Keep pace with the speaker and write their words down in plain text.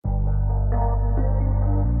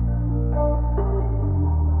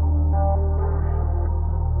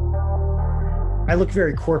I look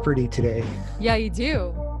very corporate-y today. Yeah, you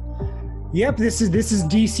do. Yep, this is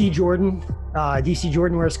DC Jordan. DC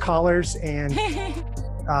Jordan wears collars and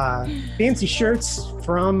fancy shirts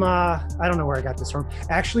from, I don't know where I got this from.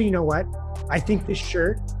 Actually, you know what? I think this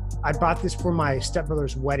shirt, I bought this for my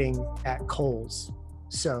stepbrother's wedding at Kohl's.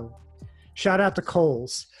 So shout out to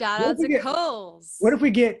Kohl's. Shout out to Kohl's. What if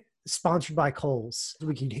we get sponsored by Kohl's?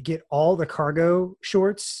 We can get all the cargo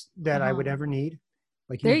shorts that I would ever need.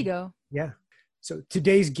 Like there you go. Yeah. So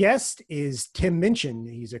today's guest is Tim Minchin.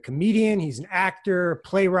 He's a comedian, he's an actor,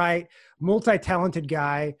 playwright, multi-talented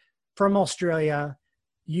guy from Australia.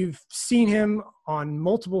 You've seen him on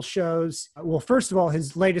multiple shows. Well, first of all,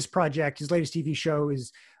 his latest project, his latest TV show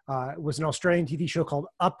was an Australian TV show called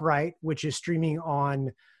Upright, which is streaming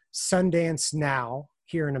on Sundance Now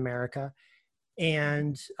here in America.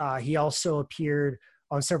 And he also appeared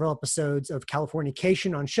on several episodes of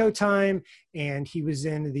Californication on Showtime, and he was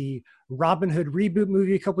in the Robin Hood reboot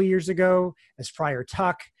movie a couple of years ago as Friar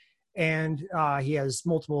Tuck, and he has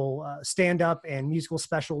multiple stand-up and musical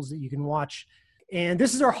specials that you can watch. And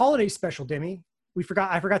this is our holiday special, Demi.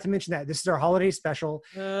 I forgot to mention that. This is our holiday special.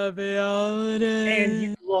 Happy holiday. And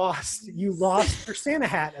you lost your Santa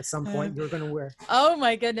hat at some point you were going to wear. Oh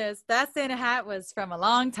my goodness. That Santa hat was from a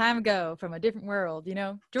long time ago, from a different world, you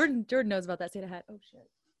know? Jordan knows about that Santa hat. Oh shit.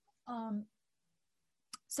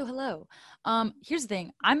 So hello. Here's the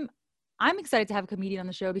thing. I'm excited to have a comedian on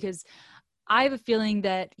the show because I have a feeling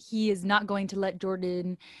that he is not going to let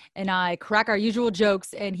Jordan and I crack our usual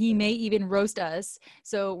jokes, and he may even roast us.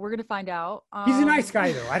 So we're gonna find out. He's a nice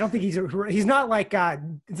guy, though. I don't think he's not like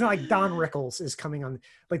it's not like Don Rickles is coming on,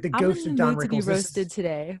 like the ghost of Don Rickles. I'm in the mood to be roasted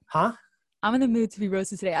today. Huh? I'm in the mood to be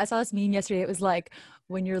roasted today. I saw this meme yesterday. It was like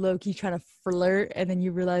when you're low-key trying to flirt and then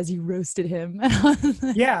you realize you roasted him.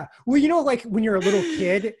 Yeah. Well, you know, like when you're a little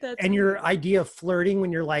kid and your idea of flirting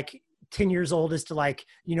when you're like 10 years old is to like,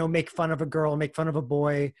 you know, make fun of a girl, make fun of a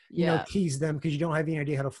boy, you know, tease them because you don't have any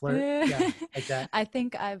idea how to flirt. Yeah, like that. I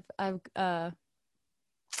think I've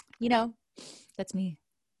you know, that's me.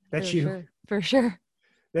 That's you. Sure. For sure.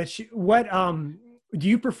 That's you. What, do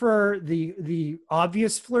you prefer the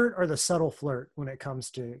obvious flirt or the subtle flirt when it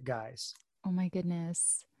comes to guys? Oh my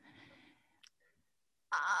goodness.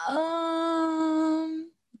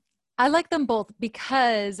 I like them both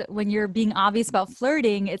because when you're being obvious about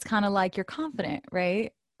flirting, it's kind of like you're confident,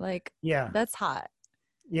 right? Like, yeah, that's hot.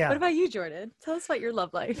 Yeah. What about you, Jordan? Tell us about your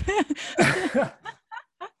love life.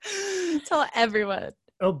 Tell everyone.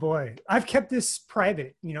 Oh boy, I've kept this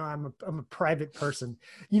private. You know, I'm a private person.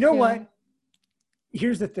 You know what?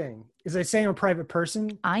 Here's the thing: is I say I'm a private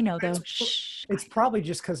person. I know though. It's probably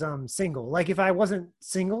just because I'm single. Like if I wasn't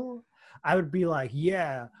single, I would be like,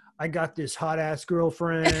 yeah, I got this hot ass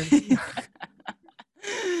girlfriend.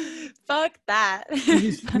 Fuck that.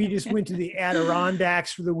 we just went to the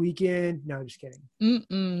Adirondacks for the weekend. No, just kidding.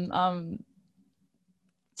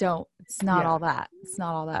 Don't. It's not all that. It's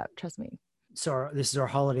not all that. Trust me. So this is our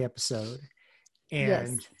holiday episode,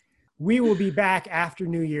 and we will be back after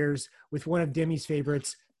New Year's with one of Demi's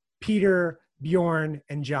favorites, Peter, Bjorn,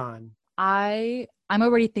 and John. I'm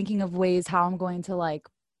already thinking of ways how I'm going to like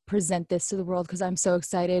present this to the world because I'm so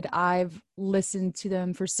excited. I've listened to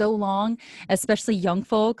them for so long, especially young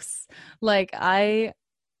folks. Like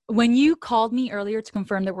when you called me earlier to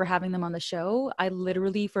confirm that we're having them on the show, I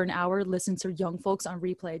literally for an hour listened to young folks on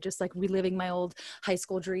replay, just like reliving my old high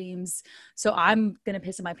school dreams. So I'm going to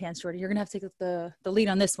piss in my pants, Jordan. You're going to have to take the lead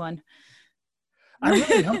on this one. I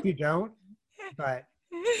really hope you don't, but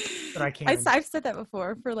I can. I've said that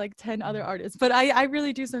before for like 10 other artists, but I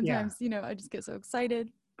really do sometimes, you know, I just get so excited.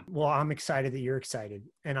 Well, I'm excited that you're excited,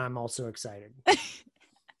 and I'm also excited.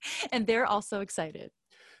 And they're also excited.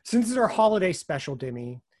 Since it's our holiday special,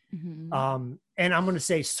 Demi, and I'm going to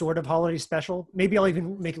say sort of holiday special. Maybe I'll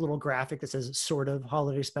even make a little graphic that says sort of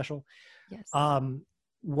holiday special. Yes.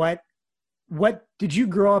 What did you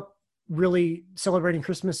grow up really celebrating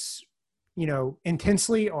Christmas, you know,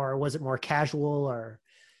 intensely, or was it more casual or?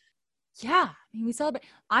 Yeah, I mean, we celebrate.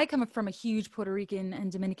 I come from a huge Puerto Rican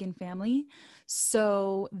and Dominican family.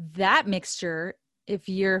 So that mixture, if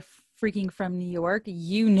you're freaking from New York,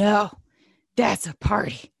 you know, that's a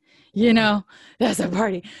party. You know, that's a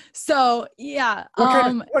party. So yeah.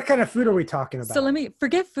 What kind of food are we talking about? So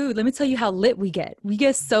forget food. Let me tell you how lit we get. We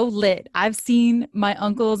get so lit. I've seen my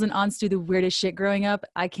uncles and aunts do the weirdest shit growing up.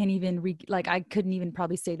 I can't even I couldn't even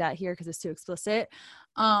probably say that here because it's too explicit.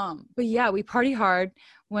 But yeah, we party hard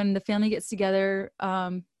when the family gets together.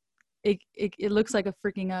 It looks like a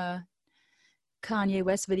freaking Kanye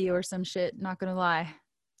West video or some shit. Not gonna lie.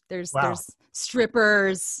 There's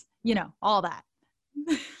strippers, you know, all that.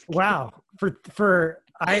 Wow.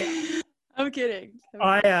 I'm kidding.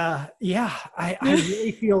 I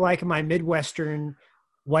really feel like my Midwestern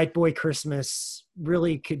white boy Christmas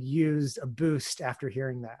really could use a boost after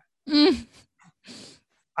hearing that. Mm.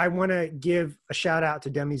 I want to give a shout out to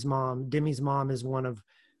Demi's mom. Demi's mom is one of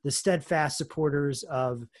the steadfast supporters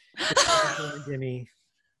of Demi.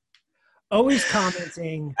 Always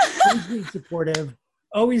commenting, always being supportive,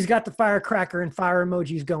 always got the firecracker and fire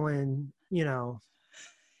emojis going, you know.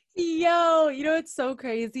 Yo, you know what's so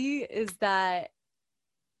crazy is that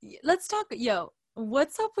let's talk,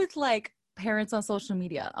 what's up with like parents on social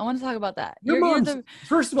media? I want to talk about that.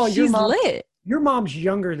 First of all, she's lit. Your mom's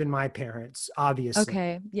younger than my parents, obviously.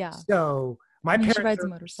 Okay, yeah. So my parents she rides are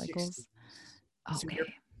motorcycles. 60s. Okay.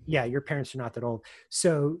 So your parents are not that old.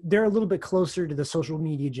 So they're a little bit closer to the social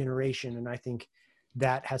media generation. And I think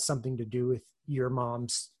that has something to do with your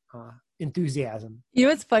mom's enthusiasm. You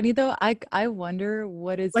know what's funny though? I wonder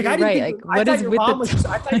what is like. I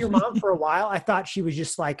thought your mom for a while. I thought she was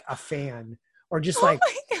just like a fan, or just like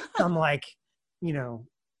some like, you know.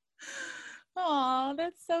 Oh,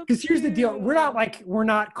 that's so. Because here's the deal: we're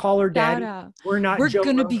not Call Her Daddy. We're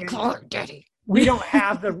gonna be Call Her Daddy. We don't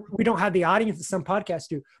have the audience that some podcasts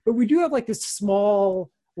do, but we do have like this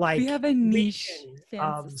small we have a niche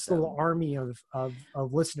this little army of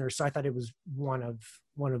listeners. So I thought it was one of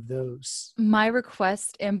those. My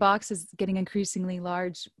request inbox is getting increasingly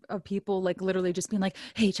large of people like literally just being like,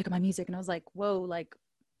 hey, check out my music. And I was like, whoa, like,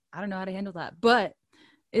 I don't know how to handle that, but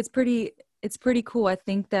it's pretty cool. I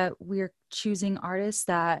think that we're choosing artists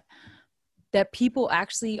that people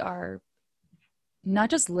actually are not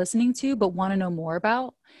just listening to, but want to know more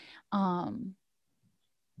about.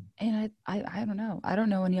 And I don't know. I don't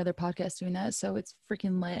know any other podcast doing that. So it's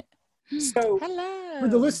freaking lit. So hello. For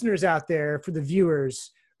the listeners out there, for the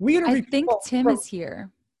viewers, I think Tim is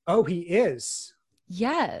here. Oh, he is.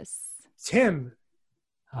 Yes. Tim.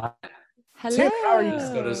 Hi. Hello. Tim, how are you?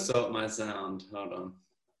 Just got to sort my sound. Hold on.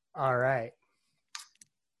 All right.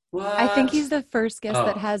 What? I think he's the first guest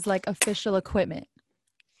that has like official equipment.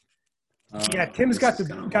 Yeah, Tim's got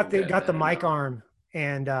the mic arm,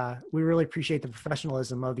 and we really appreciate the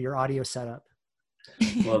professionalism of your audio setup.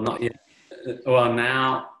 Well, not yet. Well,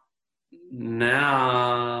 now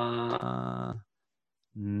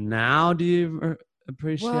do you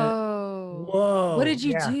appreciate? Whoa! What did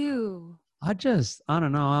you do? I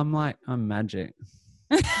don't know. I'm magic.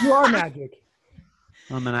 You are magic.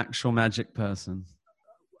 I'm an actual magic person.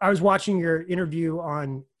 I was watching your interview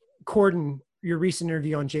on Corden, your recent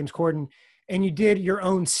interview on James Corden, and you did your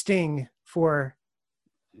own sting for.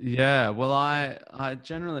 Yeah, well, I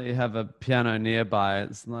generally have a piano nearby.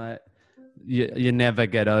 It's like you never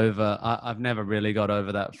get over. I've never really got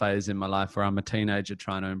over that phase in my life where I'm a teenager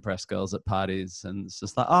trying to impress girls at parties, and it's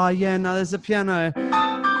just like, oh yeah, no, there's a piano.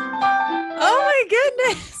 Oh my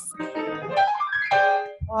goodness.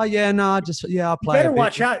 Oh yeah, no, I'll play. You better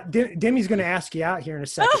watch out. Demi's going to ask you out here in a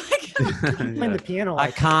second. Oh my God. Playing the piano. I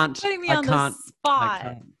can't. Putting me on the spot.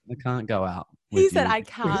 I can't go out. He said I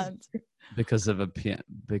can't. Because of a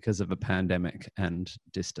pandemic and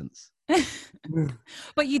distance.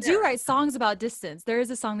 But you do write songs about distance. There is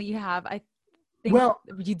a song that you have. I think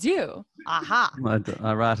you do. Aha.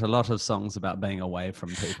 I write a lot of songs about being away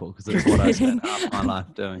from people because it's what I spent half my life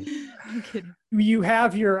doing. I'm kidding. You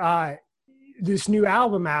have your this new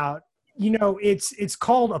album out. You know, it's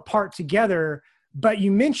called Apart Together. But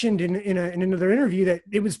you mentioned in another interview that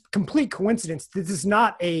it was complete coincidence. This is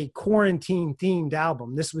not a quarantine-themed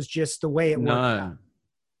album. This was just the way it worked out.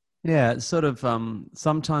 Yeah, it's sort of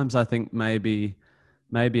sometimes I think maybe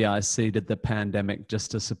I seeded the pandemic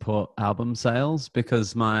just to support album sales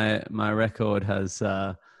because my record has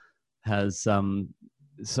so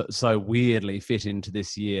weirdly fit into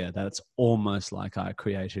this year that it's almost like I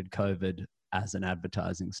created COVID as an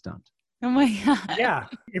advertising stunt. Oh my God. Yeah.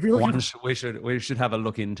 If you're looking, we should have a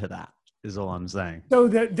look into that, is all I'm saying. So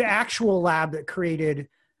the actual lab that created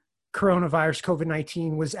coronavirus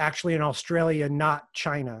COVID-19 was actually in Australia, not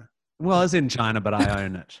China. Well, it's in China, but I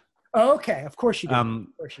own it. Oh, okay. Of course you do.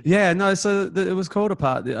 Yeah, no, so it was called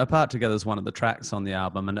Apart Together is one of the tracks on the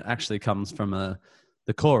album, and it actually comes from the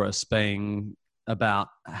chorus being about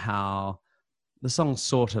how the song's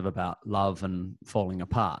sort of about love and falling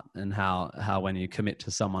apart, and how when you commit to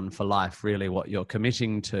someone for life, really what you're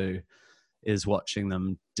committing to is watching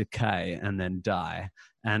them decay and then die.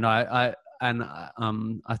 And I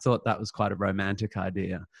thought that was quite a romantic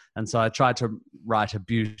idea, and so I tried to write a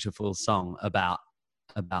beautiful song about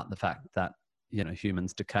the fact that, you know,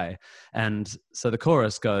 humans decay. And so the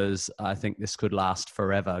chorus goes, I think this could last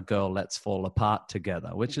forever, girl, let's fall apart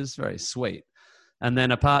together, which is very sweet. And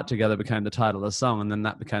then Apart Together became the title of the song, and then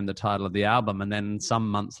that became the title of the album. And then some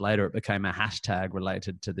months later, it became a hashtag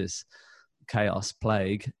related to this chaos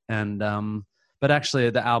plague. And but actually,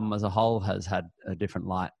 the album as a whole has had a different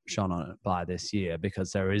light shone on it by this year,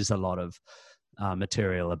 because there is a lot of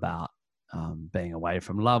material about being away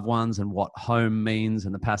from loved ones and what home means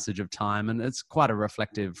and the passage of time. And it's quite a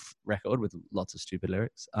reflective record with lots of stupid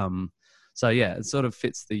lyrics. So yeah, it sort of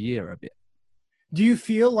fits the year a bit. Do you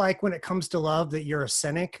feel like when it comes to love that you're a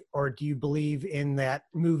cynic, or do you believe in that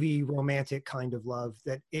movie romantic kind of love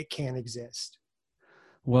that it can exist?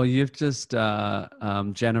 Well, you've just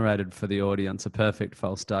generated for the audience a perfect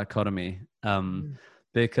false dichotomy,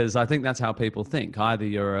 because I think that's how people think. Either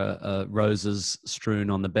you're a roses strewn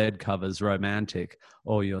on the bed covers romantic,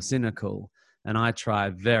 or you're cynical. And I try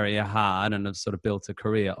very hard and have sort of built a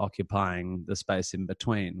career occupying the space in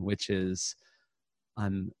between, which is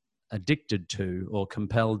I'm addicted to or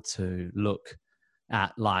compelled to look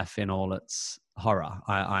at life in all its horror.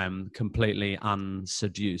 I'm completely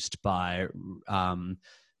unseduced by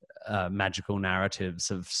magical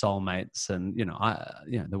narratives of soulmates, and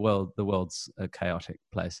the world's a chaotic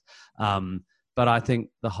place. But I think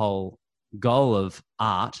the whole goal of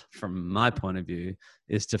art, from my point of view,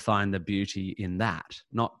 is to find the beauty in that,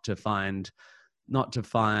 not to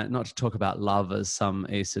talk about love as some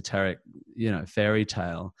esoteric, fairy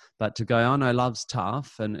tale, but to go, oh no, love's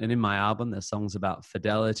tough. And in my album, there's songs about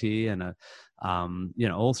fidelity, and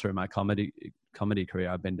all through my comedy career,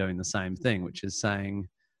 I've been doing the same thing, which is saying,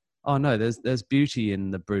 oh no, there's beauty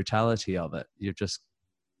in the brutality of it. You've just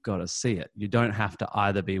got to see it. You don't have to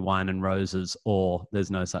either be wine and roses or there's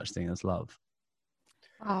no such thing as love.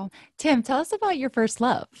 Wow. Tim, tell us about your first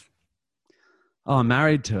love. Oh, I'm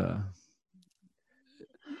married to her.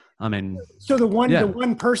 I mean, so the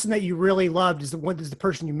one person that you really loved is the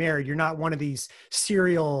person you married. You're not one of these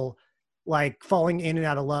serial, like, falling in and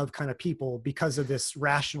out of love kind of people because of this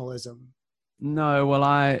rationalism. No, well,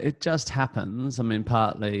 it just happens. I mean,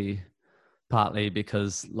 partly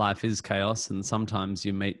because life is chaos, and sometimes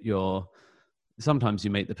you meet the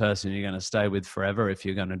person you're going to stay with forever if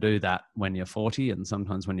you're going to do that when you're 40, and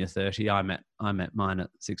sometimes when you're 30. I met mine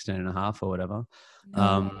at 16 and a half or whatever.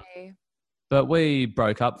 But we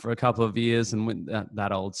broke up for a couple of years, and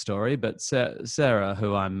that old story. But Sarah,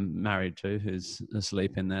 who I'm married to, who's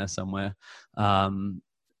asleep in there somewhere, and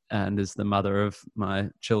is the mother of my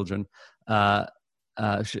children,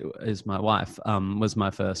 she is my wife, was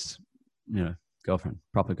my first, girlfriend,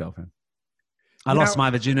 proper girlfriend. I lost my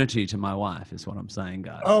virginity to my wife, is what I'm saying,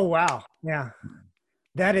 guys. Oh, wow. Yeah.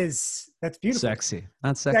 That's beautiful. Sexy.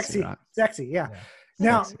 That's sexy, right? Sexy, yeah.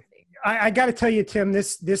 Now, sexy. I got to tell you, Tim,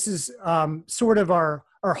 this is sort of our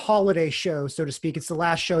holiday show, so to speak. It's the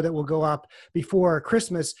last show that will go up before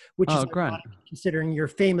Christmas, which is great. Considering you're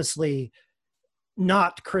famously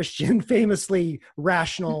not Christian, famously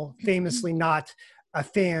rational, famously not a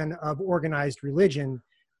fan of organized religion.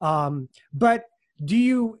 But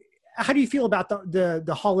how do you feel about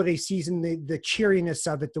the holiday season, the cheeriness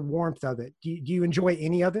of it, the warmth of it? Do you enjoy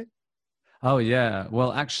any of it? Oh yeah.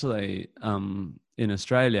 Well, actually, in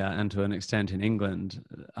Australia and to an extent in England,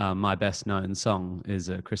 my best known song is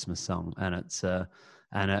a Christmas song, and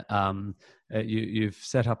you've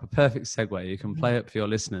set up a perfect segue. You can play it for your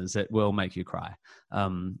listeners. It will make you cry.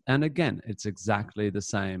 And again, it's exactly the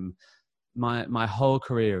same. My whole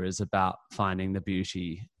career is about finding the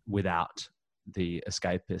beauty without the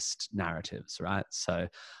escapist narratives, right? So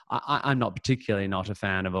I'm not particularly not a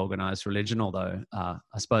fan of organized religion, although I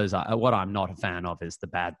suppose what I'm not a fan of is the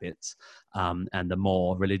bad bits. And the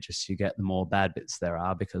more religious you get, the more bad bits there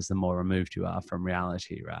are, because the more removed you are from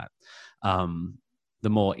reality, right? The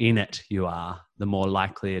more in it you are, the more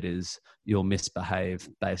likely it is you'll misbehave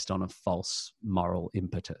based on a false moral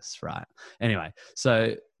impetus, right? Anyway,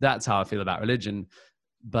 so that's how I feel about religion.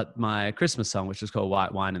 But my Christmas song, which is called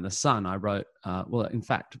White Wine in the Sun, I wrote, in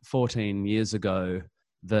fact, 14 years ago,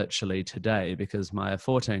 virtually today, because my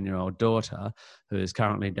 14-year-old daughter, who is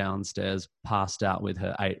currently downstairs, passed out with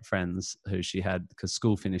her 8 friends who she had, because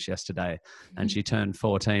school finished yesterday, and she turned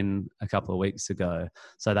 14 a couple of weeks ago.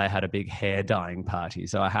 So they had a big hair dyeing party.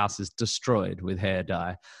 So our house is destroyed with hair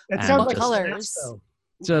dye. That sounds like colors.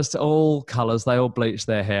 Just all colors. They all bleach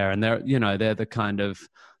their hair, and they're the kind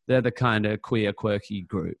of queer, quirky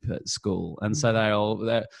group at school. And so they're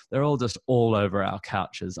all just all over our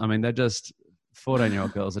couches. I mean, they're just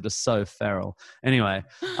 14-year-old girls are just so feral. Anyway,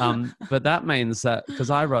 but that means that, because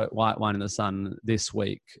I wrote White Wine in the Sun this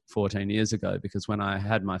week 14 years ago, because when I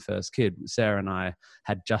had my first kid, Sarah and I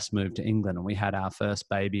had just moved to England, and we had our first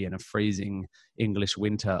baby in a freezing English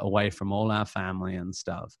winter away from all our family and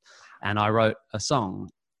stuff. And I wrote a song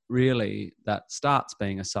really, that starts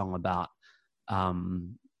being a song about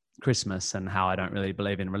Christmas and how I don't really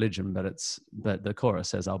believe in religion, but the chorus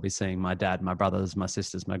says, I'll be seeing my dad, my brothers, my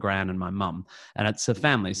sisters, my gran, and my mum. And it's a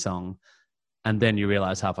family song. And then you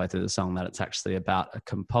realize halfway through the song that it's actually about a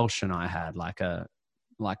compulsion I had, like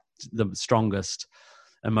the strongest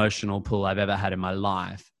emotional pull I've ever had in my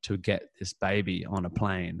life to get this baby on a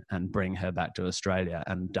plane and bring her back to Australia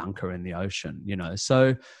and dunk her in the ocean, you know.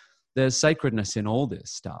 So there's sacredness in all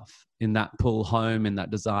this stuff, in that pull home, in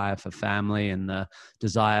that desire for family, and the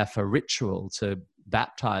desire for ritual to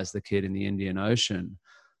baptize the kid in the Indian Ocean.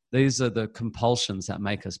 These are the compulsions that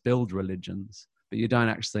make us build religions, but you don't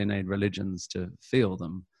actually need religions to feel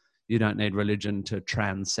them. You don't need religion to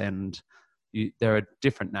transcend. There are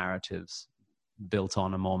different narratives built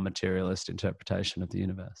on a more materialist interpretation of the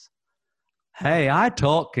universe. Hey, I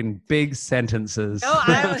talk in big sentences. No,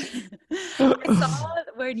 I saw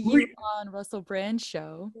when you were on Russell Brand's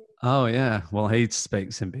show. Oh, yeah. Well, he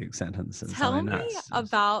speaks in big sentences. Tell me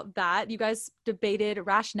about that. You guys debated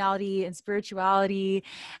rationality and spirituality.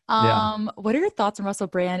 What are your thoughts on Russell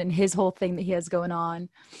Brand and his whole thing that he has going on?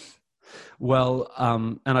 Well,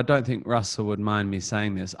 and I don't think Russell would mind me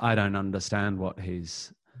saying this. I don't understand what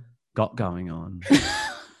he's got going on.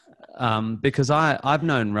 Because I've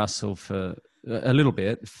known Russell for a little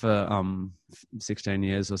bit, for 16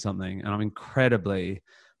 years or something, and I'm incredibly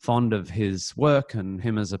fond of his work and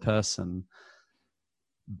him as a person.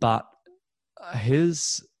 But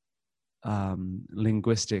his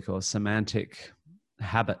linguistic or semantic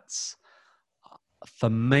habits, for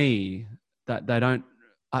me, that they don't,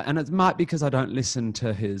 and it might be because I don't listen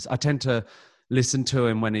to I tend to listen to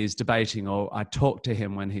him when he's debating, or I talk to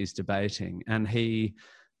him when he's debating, and he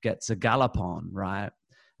gets a gallop on, right?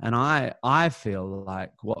 And I feel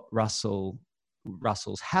like what Russell's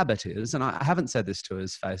habit is, and I haven't said this to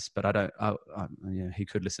his face, but he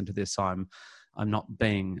could listen to this. So I'm not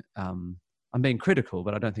being, I'm being critical,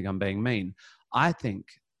 but I don't think I'm being mean. I think,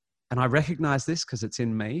 and I recognize this because it's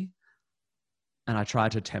in me, and I try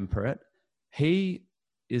to temper it. He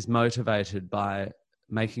is motivated by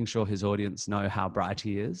making sure his audience know how bright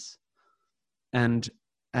he is, and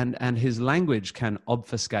his language can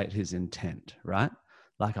obfuscate his intent, right?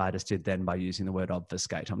 Like I just did then by using the word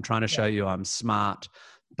obfuscate. I'm trying to show you I'm smart,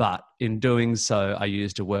 but in doing so, I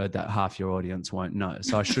used a word that half your audience won't know.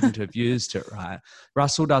 So I shouldn't have used it, right?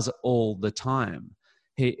 Russell does it all the time.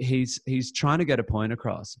 He's trying to get a point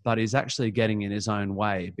across, but he's actually getting in his own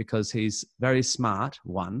way because he's very smart,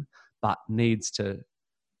 one, but needs to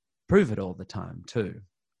prove it all the time too.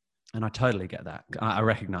 And I totally get that. I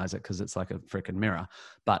recognize it because it's like a freaking mirror.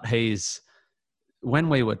 But when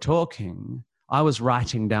we were talking, I was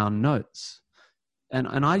writing down notes.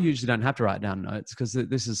 And I usually don't have to write down notes because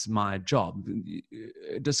this is my job.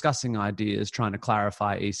 Discussing ideas, trying to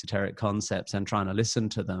clarify esoteric concepts and trying to listen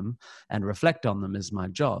to them and reflect on them is my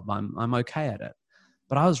job. I'm okay at it.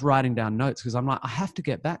 But I was writing down notes because I'm like, I have to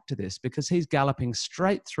get back to this because he's galloping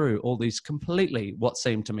straight through all these completely what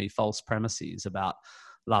seemed to me false premises about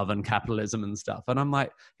love and capitalism and stuff. And I'm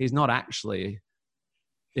like, he's not actually...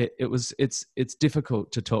 It's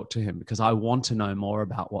difficult to talk to him because I want to know more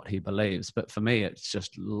about what he believes, but for me it's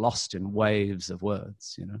just lost in waves of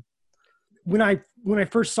words, you know. When I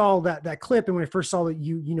first saw that clip, and when I first saw that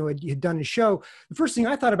you had done a show, the first thing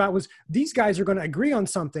I thought about was these guys are going to agree on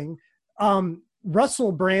something.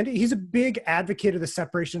 Russell Brand, he's a big advocate of the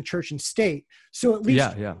separation of church and state. So at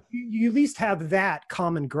least you at least have that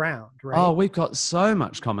common ground, right? Oh, we've got so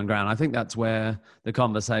much common ground. I think that's where the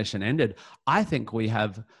conversation ended. I think we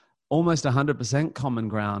have almost 100% common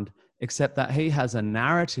ground, except that he has a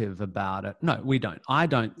narrative about it. No, we don't. I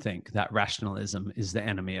don't think that rationalism is the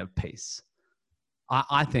enemy of peace.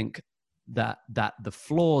 I think that the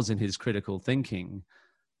flaws in his critical thinking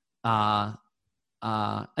are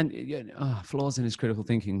flaws in his critical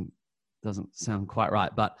thinking doesn't sound quite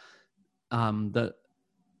right, but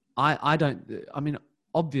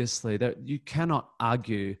obviously that you cannot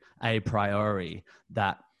argue a priori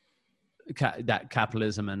that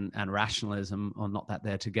capitalism and rationalism, or not that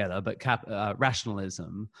they're together, but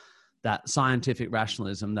rationalism, that scientific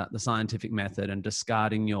rationalism, that the scientific method, and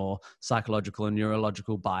discarding your psychological and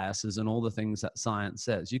neurological biases and all the things that science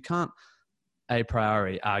says, you can't a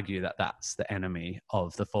priori argue that that's the enemy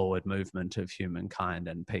of the forward movement of humankind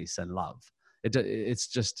and peace and love. It's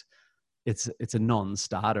a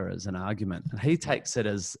non-starter as an argument. And he takes it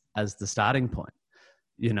as the starting point,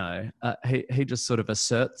 you know. He just sort of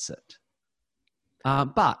asserts it.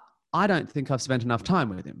 But I don't think I've spent enough time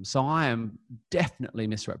with him. So I am definitely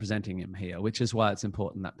misrepresenting him here, which is why it's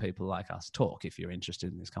important that people like us talk if you're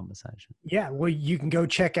interested in this conversation. Yeah, well, you can go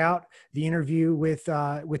check out the interview with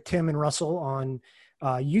Tim and Russell on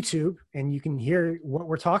YouTube, and you can hear what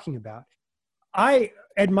we're talking about. I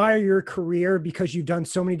admire your career because you've done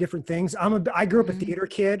so many different things. I grew up a theater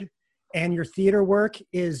kid, and your theater work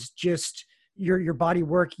is just your body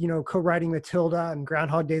work, you know, co-writing Matilda and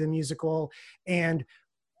Groundhog Day, the musical. And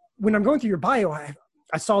when I'm going through your bio,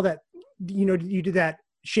 I saw that, you know, you did that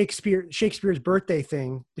Shakespeare's birthday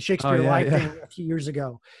thing, the Shakespeare Live thing a few years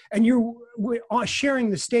ago. And you're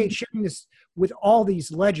sharing the stage, sharing this with all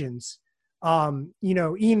these legends. You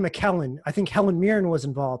know, Ian McKellen, I think Helen Mirren was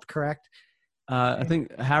involved, correct? I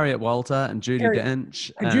think Harriet Walter and Judi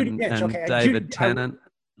Dench and David Tennant.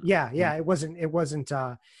 Yeah. It wasn't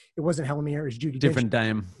Helen Mirren. It was Judi Dench. Different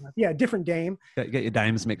dame. Yeah, different dame. Get your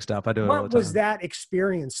dames mixed up. I do it all the time. What was that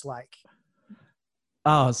experience like?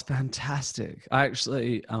 Oh, it's fantastic. I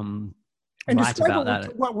actually and write about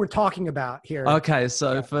that. What we're talking about here. Okay,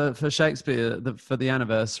 so for Shakespeare, for the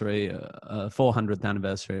anniversary, 400th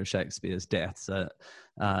anniversary of Shakespeare's death,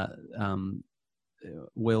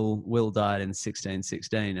 Will died in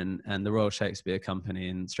 1616, and the Royal Shakespeare Company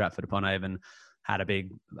in Stratford upon Avon had a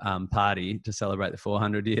big party to celebrate the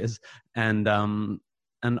 400 years, and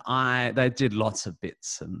they did lots of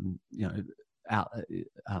bits and, you know,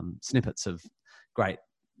 snippets of great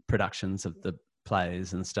productions of the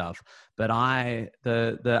plays and stuff. But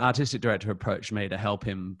the artistic director approached me to help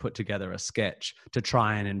him put together a sketch to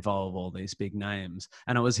try and involve all these big names,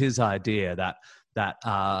 and it was his idea that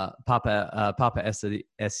Papa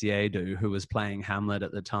Essiedu, who was playing Hamlet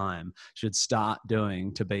at the time, should start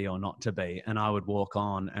doing To Be or Not to Be, and I would walk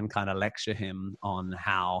on and kind of lecture him on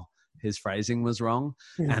how his phrasing was wrong.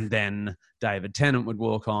 And then David Tennant would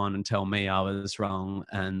walk on and tell me I was wrong,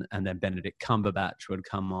 and then Benedict Cumberbatch would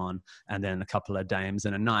come on, and then a couple of dames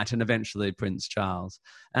and a knight, and eventually Prince Charles.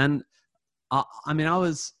 And I mean, I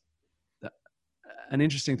was an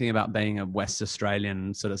interesting thing about being a West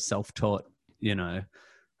Australian sort of self-taught, you know,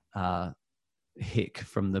 hick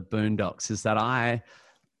from the boondocks is that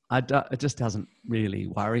it just doesn't really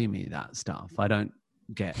worry me, that stuff. I don't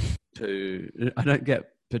get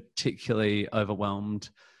particularly overwhelmed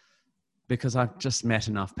because I've just met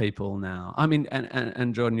enough people now. I mean,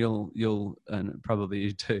 and Jordan, you'll and probably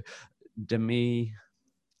you too. Demi,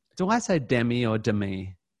 do I say Demi or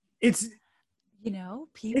Demi? It's, you know,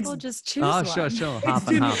 people just choose. Oh, one. sure, half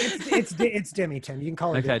and half. It's Demi, Tim. You can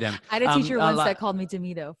call it. Okay, Demi. I had a teacher once that called me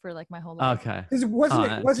Demi though for like my whole life. Okay. Did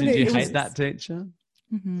you hate that teacher?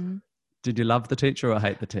 Mm-hmm. Did you love the teacher or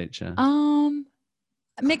hate the teacher?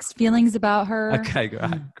 Mixed feelings about her. Okay,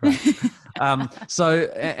 great. So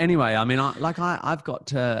anyway, I mean, I've got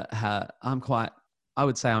to have. I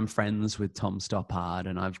would say I'm friends with Tom Stoppard,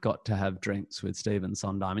 and I've got to have drinks with Stephen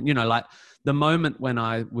Sondheim. And, you know, like the moment when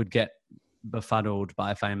I would get befuddled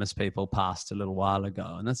by famous people passed a little while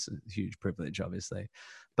ago, and that's a huge privilege, obviously.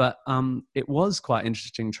 But it was quite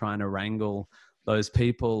interesting trying to wrangle those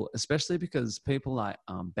people, especially because people like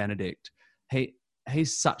Benedict,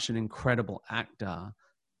 he's such an incredible actor,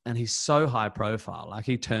 and he's so high profile. Like,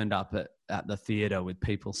 he turned up at the theatre with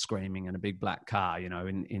people screaming in a big black car, you know,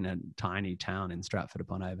 in a tiny town in Stratford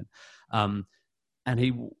upon Avon.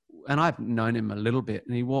 And I've known him a little bit,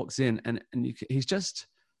 and he walks in and he's just,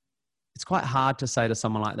 it's quite hard to say to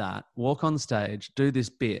someone like that, walk on stage, do this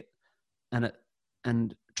bit,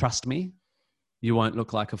 and trust me, you won't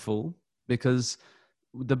look like a fool, because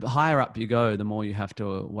the higher up you go, the more you have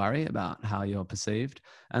to worry about how you're perceived.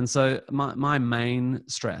 And so my main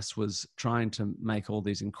stress was trying to make all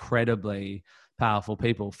these incredibly powerful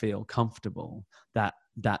people feel comfortable that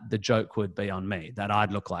the joke would be on me, that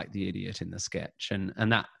I'd look like the idiot in the sketch.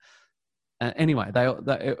 And that, anyway,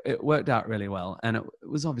 it worked out really well. And it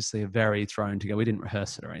was obviously a very thrown together. We didn't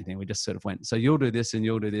rehearse it or anything. We just sort of went, so you'll do this and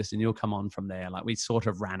you'll do this and you'll come on from there. Like, we sort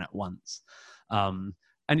of ran at once.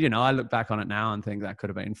 And, you know, I look back on it now and think that could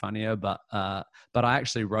have been funnier, but I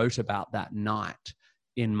actually wrote about that night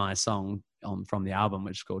in my song from the album,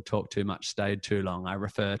 which is called Talk Too Much, Stayed Too Long. I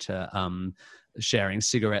refer to sharing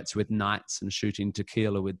cigarettes with knights and shooting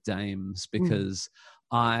tequila with dames, because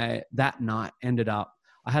that night ended up,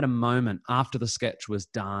 I had a moment after the sketch was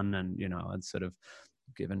done, and, you know, I'd sort of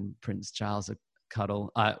given Prince Charles a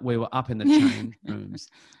cuddle. We were up in the change rooms,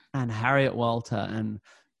 and Harriet Walter and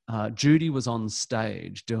Judy was on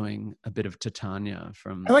stage doing a bit of Titania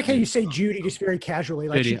from. I like how you say Judy just very casually.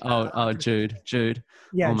 Like Judy. Jude.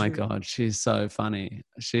 Yeah, oh my Judy. God, she's so funny.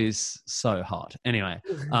 She's so hot. Anyway,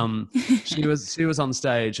 she was on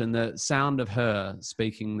stage, and the sound of her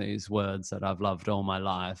speaking these words that I've loved all my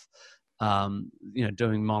life,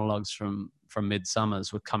 doing monologues from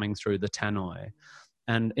Midsummers were coming through the tannoy.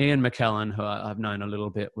 And Ian McKellen, who I've known a little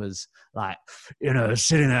bit, was like,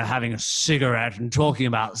 sitting there having a cigarette and talking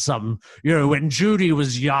about when Judy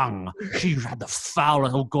was young, she had the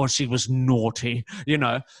foulest, oh God, she was naughty,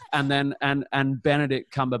 And then, and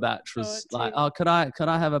Benedict Cumberbatch was like, oh, could I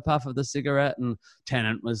have a puff of the cigarette? And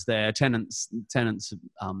Tennant was there. Tennant's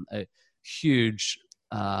a huge,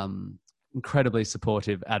 incredibly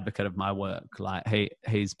supportive advocate of my work. Like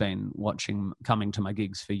he's been coming to my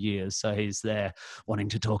gigs for years, so he's there wanting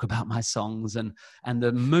to talk about my songs. And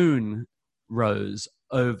the moon rose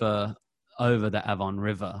over the Avon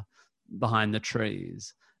River behind the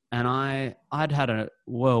trees, and I'd had a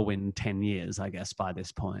whirlwind 10 years, I guess, by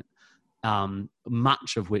this point,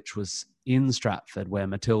 much of which was in Stratford, where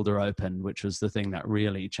Matilda opened, which was the thing that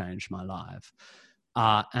really changed my life.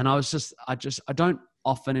 And I don't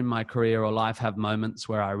often in my career or life have moments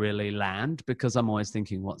where I really land, because I'm always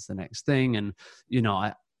thinking, what's the next thing? And,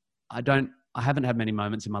 I haven't had many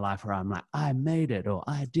moments in my life where I'm like, I made it or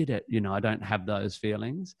I did it. I don't have those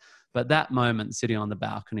feelings. But that moment, sitting on the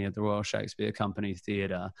balcony of the Royal Shakespeare Company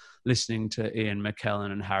Theatre, listening to Ian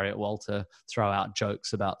McKellen and Harriet Walter throw out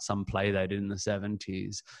jokes about some play they did in the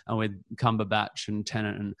 70s, and with Cumberbatch and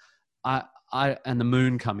Tennant and and the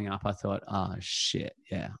moon coming up, I thought, oh shit,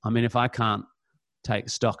 yeah. I mean, if I can't take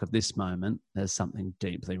stock of this moment, there's something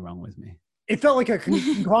deeply wrong with me. It felt like a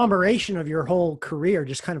conglomeration of your whole career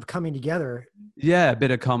just kind of coming together. Yeah, a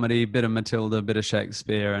bit of comedy, a bit of Matilda, a bit of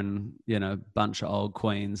Shakespeare, and bunch of old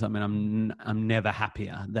queens. I mean, I'm never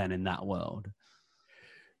happier than in that world.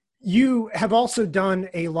 You have also done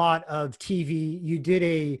a lot of TV. You did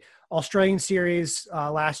a Australian series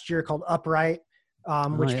last year called Upright,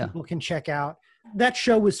 which people can check out. That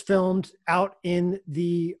show was filmed out in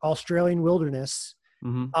the Australian wilderness.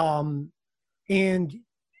 Mm-hmm. And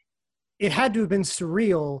it had to have been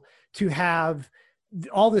surreal to have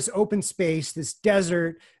all this open space, this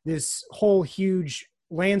desert, this whole huge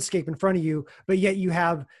landscape in front of you, but yet you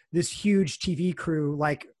have this huge TV crew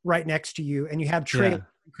like right next to you, and you have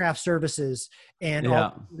craft services and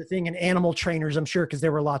all the thing, and animal trainers, I'm sure, because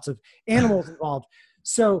there were lots of animals involved.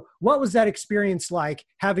 So what was that experience like,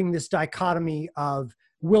 having this dichotomy of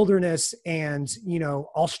wilderness and,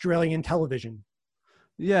 Australian television?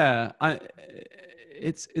 Yeah,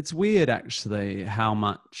 it's weird actually how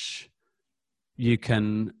much you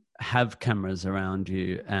can have cameras around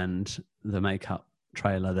you and the makeup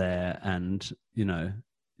trailer there, and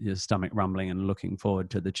your stomach rumbling and looking forward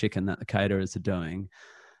to the chicken that the caterers are doing,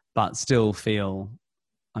 but still feel,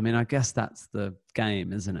 I mean, I guess that's the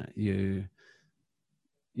game, isn't it? You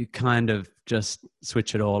kind of just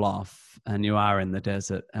switch it all off, and you are in the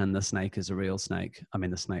desert, and the snake is a real snake. I mean,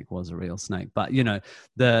 the snake was a real snake, but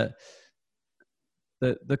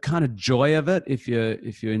the kind of joy of it, if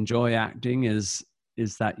you enjoy acting, is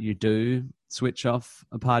that you do switch off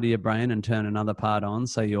a part of your brain and turn another part on.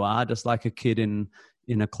 So you are just like a kid in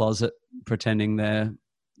a closet pretending they're,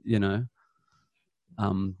 in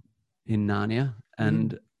Narnia.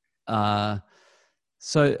 And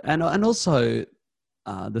so also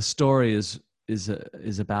the story is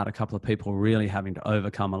about a couple of people really having to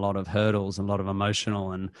overcome a lot of hurdles and a lot of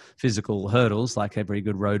emotional and physical hurdles, like every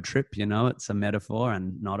good road trip. It's a metaphor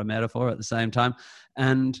and not a metaphor at the same time.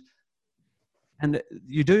 And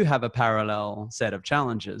you do have a parallel set of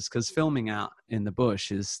challenges, because filming out in the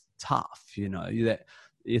bush is tough.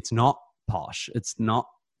 It's not posh. It's not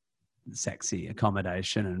sexy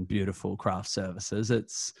accommodation and beautiful craft services.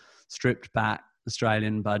 It's stripped back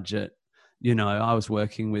Australian budget. I was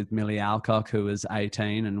working with Millie Alcock, who was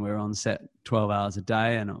 18, and we were on set 12 hours a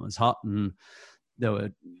day, and it was hot, and there were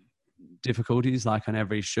difficulties like on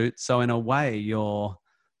every shoot. So in a way, you're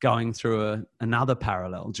going through another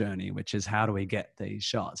parallel journey, which is, how do we get these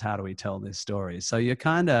shots? How do we tell this story? So you're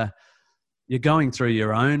going through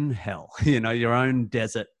your own hell, your own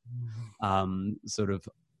desert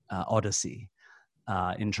odyssey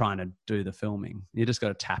in trying to do the filming. You just got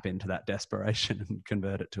to tap into that desperation and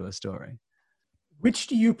convert it to a story. Which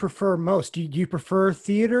do you prefer most? Do you prefer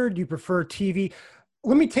theater? Do you prefer TV?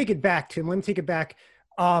 Let me take it back, Tim. Let me take it back.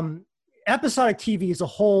 Episodic TV is a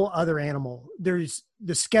whole other animal. There's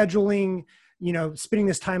the scheduling, spending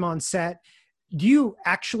this time on set. Do you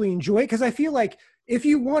actually enjoy it? Because I feel like if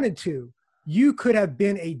you wanted to, you could have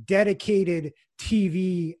been a dedicated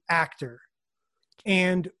TV actor.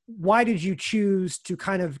 And why did you choose to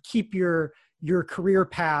kind of keep your career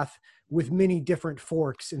path with many different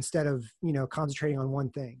forks instead of, you know, concentrating on one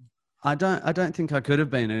thing? I don't think I could have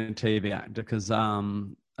been a TV actor because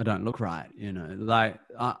I don't look right, you know. Like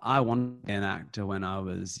I wanted to be an actor when I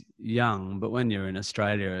was young, but when you're in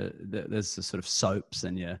Australia, there's the sort of soaps,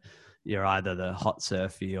 and you're either the hot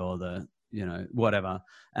surfy or the, you know, whatever.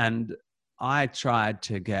 And I tried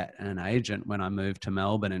to get an agent when I moved to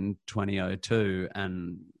Melbourne in 2002,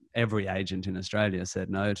 and every agent in Australia said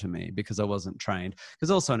no to me because I wasn't trained.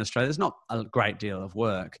 Because also in Australia, there's not a great deal of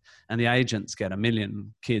work, and the agents get a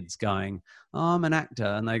million kids going, "Oh, I'm an actor,"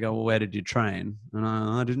 and they go, "Well, where did you train?" And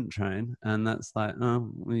I didn't train, and that's like, "Oh,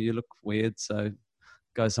 well, you look weird, so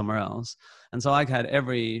go somewhere else." And so I had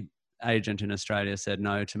every agent in Australia said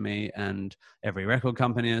no to me, and every record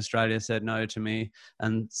company in Australia said no to me.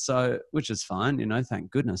 And so, which is fine, you know, thank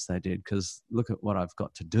goodness they did, because look at what I've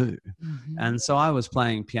got to do. Mm-hmm. And so I was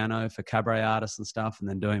playing piano for cabaret artists and stuff, and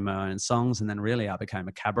then doing my own songs. And then really I became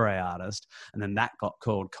a cabaret artist, and then that got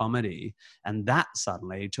called comedy. And that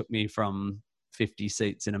suddenly took me from 50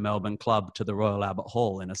 seats in a Melbourne club to the Royal Albert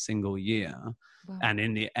Hall in a single year. Wow.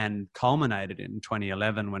 And culminated in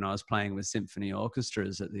 2011 when I was playing with symphony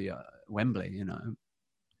orchestras at the Wembley, you know.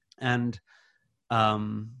 And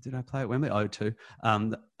did I play at Wembley? O2.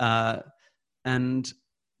 And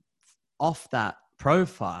off that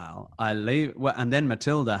profile, I leave, and then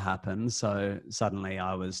Matilda happened. So suddenly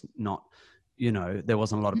I was not, you know, there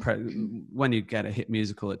wasn't a lot of when you get a hit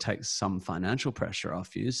musical, it takes some financial pressure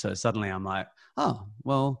off you. So suddenly I'm like, oh,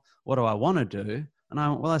 well, what do I want to do? And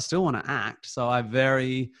I still want to act. So I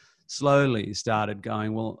very slowly started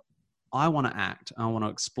going, well, I want to act. I want to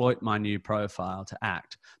exploit my new profile to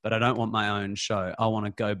act, but I don't want my own show. I want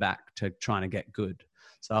to go back to trying to get good.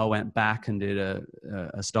 So I went back and did a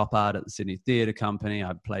stop art at the Sydney Theatre Company.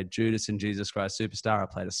 I played Judas in Jesus Christ Superstar. I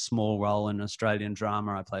played a small role in Australian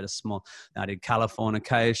drama. I did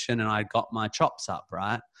Californication, and I got my chops up,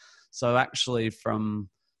 right? So actually from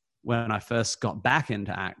when I first got back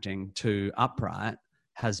into acting to Upright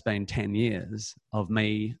has been 10 years of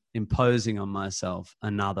me imposing on myself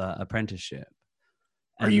another apprenticeship.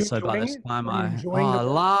 Are you enjoying it? I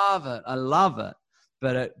love it. I love it.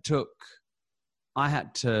 But I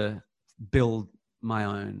had to build my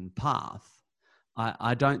own path.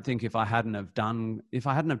 I don't think if I hadn't have done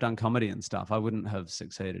comedy and stuff, I wouldn't have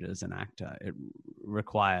succeeded as an actor. It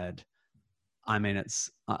required, I mean,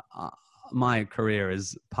 my career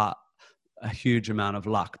is a huge amount of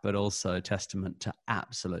luck, but also a testament to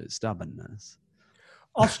absolute stubbornness.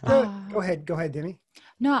 Go ahead, Demi.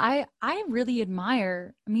 No, I really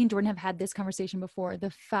admire, me and Jordan have had this conversation before, the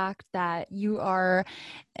fact that you are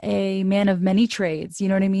a man of many trades. You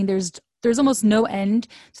know what I mean? There's almost no end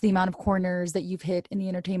to the amount of corners that you've hit in the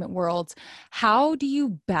entertainment world. How do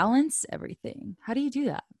you balance everything? How do you do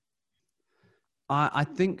that? I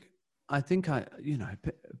think you know,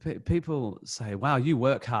 people say, wow, you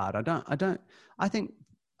work hard. I think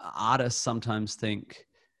artists sometimes think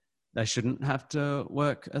they shouldn't have to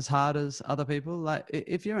work as hard as other people. Like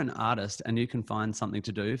if you're an artist and you can find something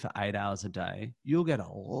to do for 8 hours a day, you'll get a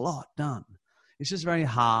lot done. It's just very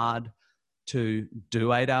hard to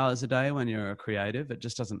do 8 hours a day when you're a creative.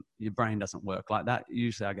 Your brain doesn't work like that.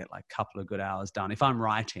 Usually I get like a couple of good hours done. If I'm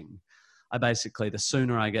writing, the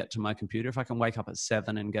sooner I get to my computer, if I can wake up at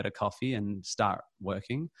 7 and get a coffee and start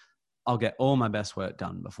working, I'll get all my best work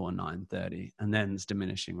done before 9:30, and then it's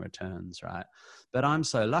diminishing returns, right? But I'm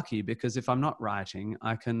so lucky because if I'm not writing,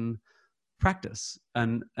 I can practice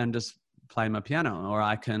and just play my piano, or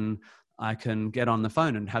I can get on the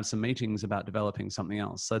phone and have some meetings about developing something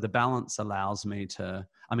else. So the balance allows me to,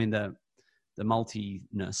 the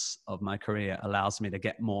multiness of my career allows me to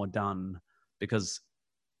get more done because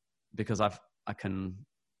I can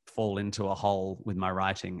fall into a hole with my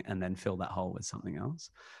writing and then fill that hole with something else.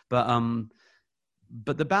 But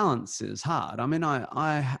the balance is hard. I mean,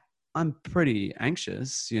 I'm pretty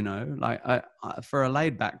anxious, you know, like I for a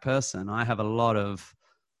laid back person, I have a lot of,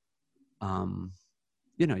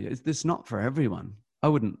 you know, it's not for everyone. I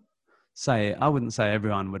wouldn't say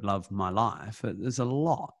everyone would love my life. There's a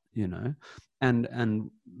lot, you know, and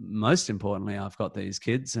most importantly, I've got these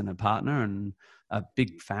kids and a partner and a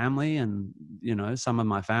big family, and you know, some of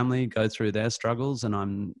my family go through their struggles,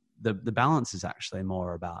 and the balance is actually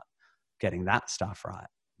more about getting that stuff right,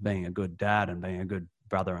 being a good dad and being a good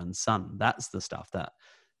brother and son. That's the stuff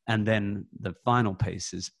and then the final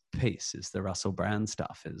piece is the Russell Brand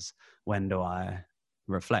stuff, is when do I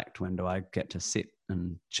reflect, when do I get to sit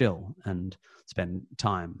and chill and spend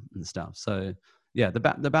time and stuff. So yeah, the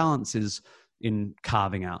balance is in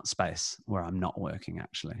carving out space where I'm not working,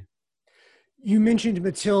 actually. You mentioned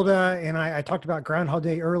Matilda, and I talked about Groundhog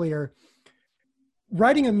Day earlier.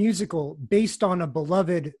 Writing a musical based on a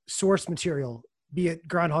beloved source material, be it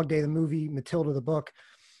Groundhog Day, the movie, Matilda, the book,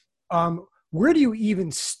 where do you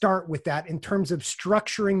even start with that in terms of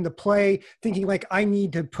structuring the play, thinking like, I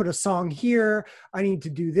need to put a song here, I need to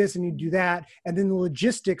do this, I need to do that, and then the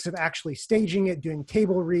logistics of actually staging it, doing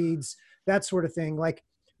table reads, that sort of thing. Like,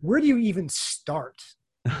 where do you even start?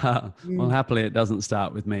 Well, happily, it doesn't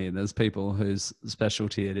start with me. There's people whose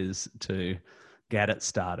specialty it is to get it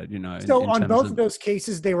started, you know. So on both of those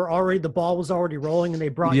cases, the ball was already rolling, and they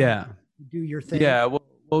brought you to do your thing. Yeah.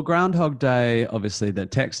 Well, Groundhog Day, obviously the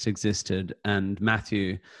text existed, and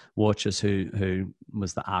Matthew Warchus, who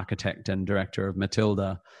was the architect and director of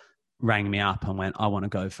Matilda, rang me up and went, I want to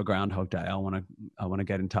go for Groundhog Day. I want to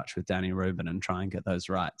get in touch with Danny Rubin and try and get those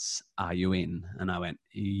rights. Are you in? And I went,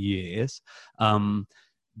 yes.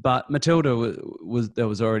 But Matilda there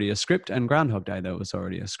was already a script, and Groundhog Day there was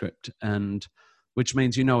already a script, and which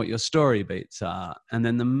means you know what your story beats are. And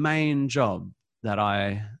then the main job that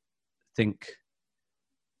I think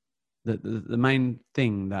that the main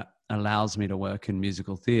thing that allows me to work in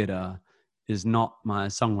musical theatre is not my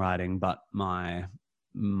songwriting, but my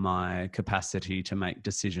capacity to make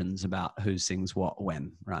decisions about who sings what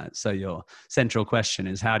when, right? So your central question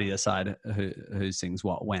is, how do you decide who sings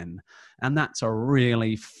what when? And that's a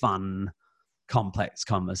really fun, complex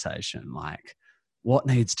conversation. Like, what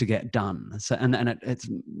needs to get done? So, and it's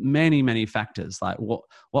many factors. Like,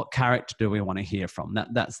 what character do we want to hear from?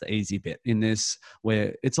 That's the easy bit. In this,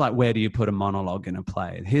 where it's like, where do you put a monologue in a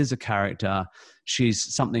play? Here's a character.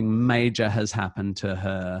 Something major has happened to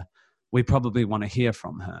her. We probably want to hear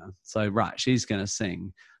from her. So, right, she's going to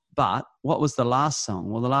sing. But what was the last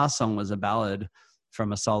song? Well, the last song was a ballad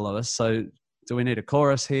from a soloist. So do we need a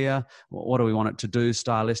chorus here? What do we want it to do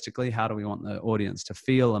stylistically? How do we want the audience to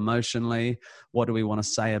feel emotionally? What do we want to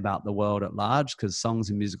say about the world at large? Because songs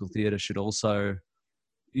in musical theatre should also,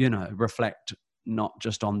 you know, reflect not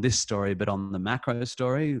just on this story, but on the macro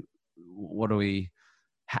story. What do we...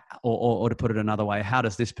 Or to put it another way, how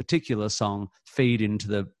does this particular song feed into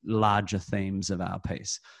the larger themes of our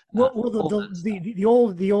piece? Well,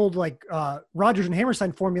 the old like Rodgers and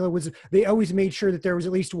Hammerstein formula was they always made sure that there was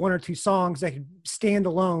at least one or two songs that could stand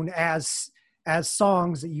alone as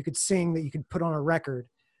songs that you could sing, that you could put on a record.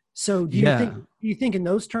 So do you think in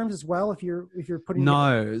those terms as well? If you're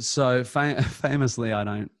putting so famously, I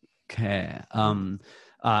don't care,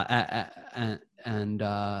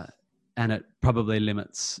 and it probably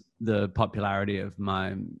limits the popularity of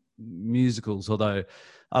my musicals. Although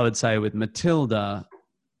I would say with Matilda,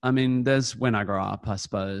 I mean, there's When I Grow Up, I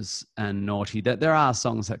suppose, and Naughty. There are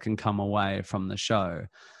songs that can come away from the show.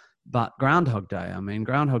 But Groundhog Day,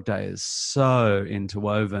 Groundhog Day is so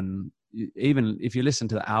interwoven. Even if you listen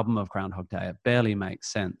to the album of Groundhog Day, it barely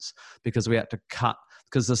makes sense because we had to cut,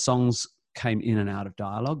 because the songs came in and out of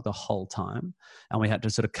dialogue the whole time. And we had to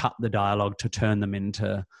sort of cut the dialogue to turn them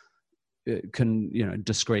into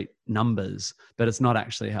discrete numbers, but it's not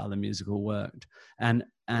actually how the musical worked. And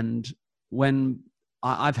when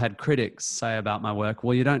I've had critics say about my work,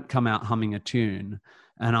 well, you don't come out humming a tune,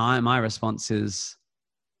 and my response is,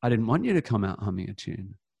 I didn't want you to come out humming a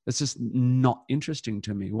tune. It's just not interesting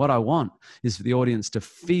to me. What I want is for the audience to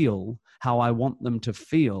feel how I want them to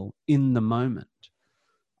feel in the moment.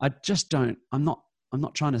 I'm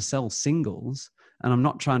not trying to sell singles. And I'm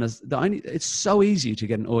not trying to, it's so easy to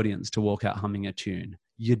get an audience to walk out humming a tune.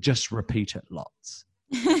 You just repeat it lots.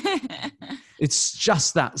 It's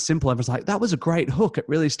just that simple. Everyone's like, that was a great hook. It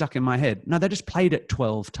really stuck in my head. No, they just played it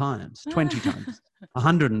 12 times, 20 times,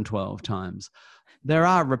 112 times. There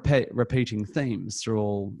are repeating themes through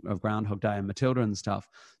all of Groundhog Day and Matilda and stuff.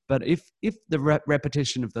 But if the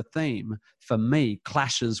repetition of the theme, for me,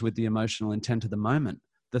 clashes with the emotional intent of the moment,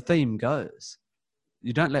 the theme goes.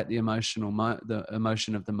 You don't let the emotion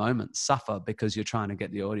of the moment suffer because you're trying to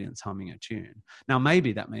get the audience humming a tune. Now,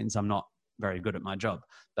 maybe that means I'm not very good at my job,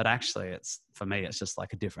 but actually for me, it's just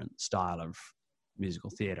like a different style of musical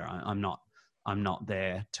theatre. I'm not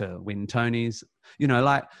there to win Tonys. You know,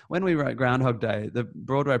 like when we wrote Groundhog Day, the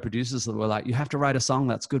Broadway producers were like, you have to write a song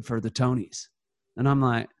that's good for the Tonys. And I'm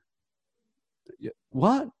like,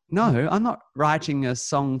 what? No, I'm not writing a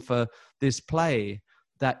song for this play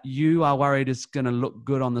that you are worried is going to look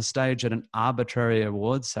good on the stage at an arbitrary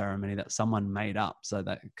awards ceremony that someone made up so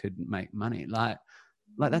that it could make money. Like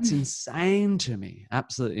that's insane to me.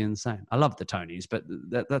 Absolutely insane. I love the Tonys, but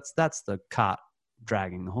that's the cart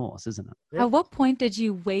dragging the horse, isn't it? At what point did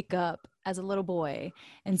you wake up as a little boy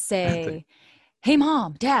and say, hey,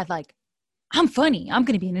 Mom, Dad, like, I'm funny. I'm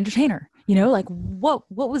going to be an entertainer. You know, like what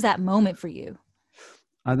was that moment for you?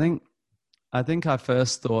 I think I think I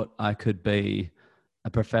first thought I could be a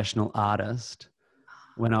professional artist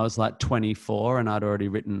when I was like 24, and I'd already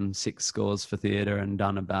written 6 scores for theater and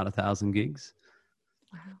done about 1,000 gigs.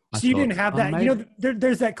 So you didn't have that,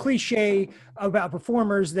 there's that cliche about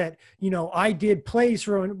performers that, I did plays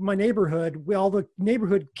for my neighborhood. All the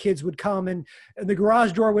neighborhood kids would come and the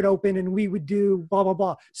garage door would open and we would do blah, blah,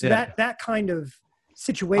 blah. So that kind of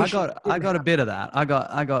situation. I got a bit of that. I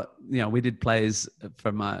got, we did plays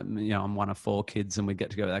for my, I'm one of 4 kids, and we'd get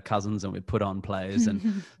together with our cousins and we'd put on plays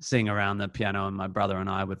and sing around the piano, and my brother and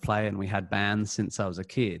I would play, and we had bands since I was a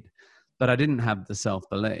kid, but I didn't have the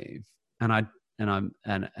self-belief. I'm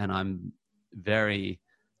very,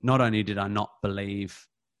 not only did I not believe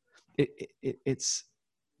there's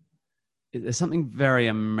something very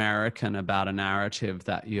American about a narrative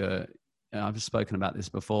that I've spoken about this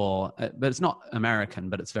before, but it's not American,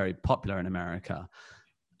 but it's very popular in America.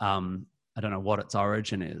 I don't know what its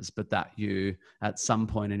origin is, but that you at some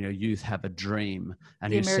point in your youth have a dream,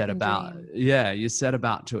 and you set about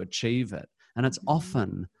to achieve it. And it's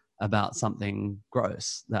often about something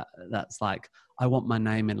gross that's like, I want my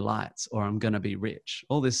name in lights, or I'm going to be rich.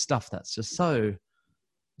 All this stuff that's just it's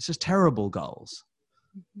just terrible goals.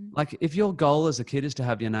 Mm-hmm. Like, if your goal as a kid is to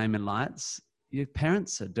have your name in lights, your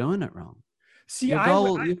parents are doing it wrong. See,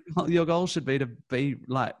 your goal should be to be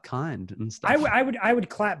like kind and stuff. I would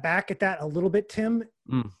clap back at that a little bit, Tim,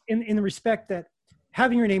 in the respect that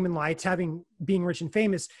having your name in lights, being rich and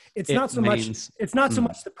famous, it's not so much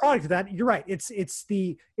the product of that. You're right. It's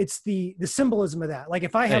the symbolism of that. Like,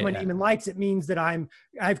 if I have my name in lights, it means that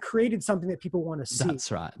I've created something that people want to see.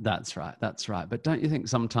 That's right. But don't you think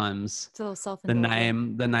sometimes the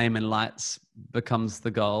name in lights becomes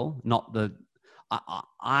the goal, not the?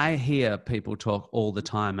 I hear people talk all the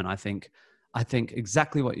time, and I think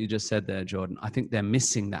exactly what you just said there, Jordan. I think they're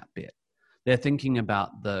missing that bit. They're thinking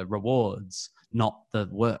about the rewards, not the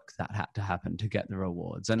work that had to happen to get the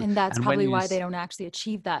rewards. And that's probably why they don't actually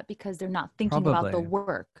achieve that, because they're not thinking about the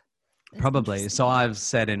work. Probably. So I've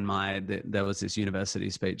said there was this university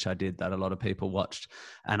speech I did that a lot of people watched,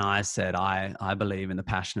 and I said, I believe in the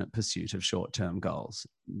passionate pursuit of short-term goals.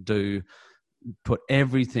 Put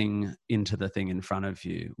everything into the thing in front of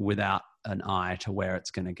you without an eye to where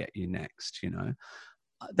it's going to get you next.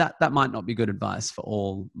 That might not be good advice for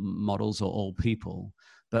all models or all people.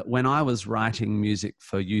 But when I was writing music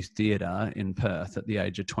for youth theatre in Perth at the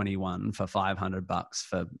age of 21 for $500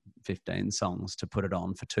 for 15 songs to put it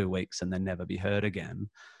on for 2 weeks and then never be heard again,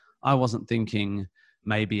 I wasn't thinking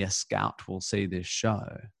maybe a scout will see this show.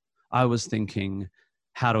 I was thinking,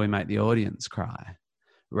 how do we make the audience cry?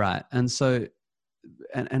 Right. And so,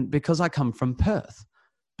 and because I come from Perth,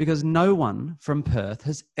 because no one from Perth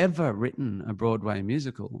has ever written a Broadway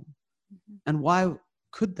musical. And why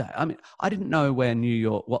could they? I mean, I didn't know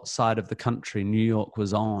what side of the country New York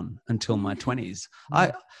was on until my 20s.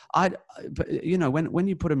 But when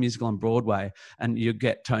you put a musical on Broadway and you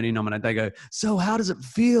get Tony nominated, they go, so how does it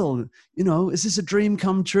feel? Is this a dream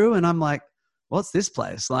come true? And I'm like, what's this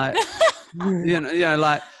place? Like,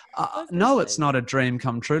 no, it's not a dream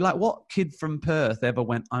come true. Like, what kid from Perth ever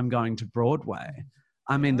went, I'm going to Broadway?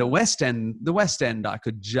 I mean, the West End, I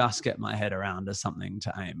could just get my head around as something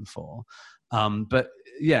to aim for. But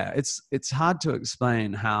yeah, it's hard to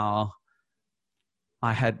explain how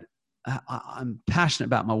I'm passionate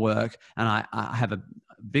about my work, and I have a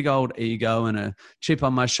big old ego and a chip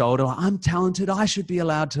on my shoulder. I'm talented. I should be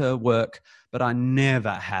allowed to work, but I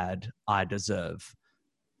never had, I deserve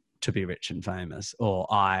to be rich and famous, or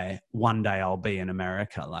one day I'll be in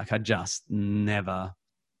America. Like,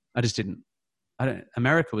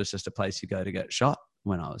 America was just a place you go to get shot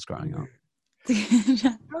when I was growing up. It's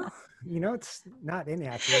not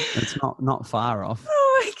inaccurate. It's not far off.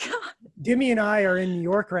 Oh my God. Dimmy and I are in New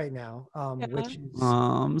York right now, which is...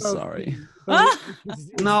 I'm sorry.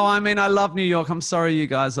 No, I mean, I love New York. I'm sorry you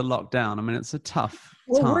guys are locked down. I mean, it's a tough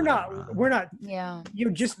time. We're not. Yeah.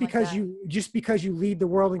 Just because you lead the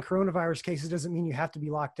world in coronavirus cases doesn't mean you have to be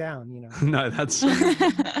locked down, No, that's...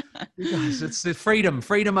 You guys, it's the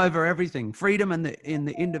freedom over everything. Freedom in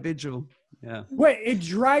the individual. Yeah. Well, it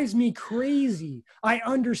drives me crazy. I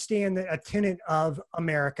understand that a tenet of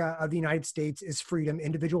America, of the United States, is freedom,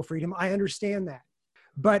 individual freedom. I understand that.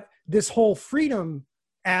 But this whole freedom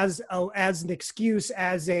as an excuse,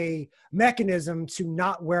 as a mechanism to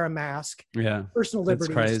not wear a mask, personal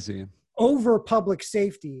liberties, crazy, over public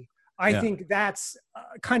safety, I think that's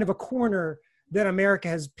kind of a corner that America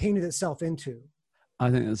has painted itself into. I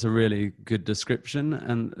think that's a really good description.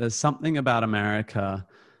 And there's something about America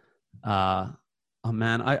Oh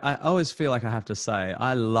man, I always feel like I have to say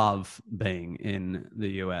I love being in the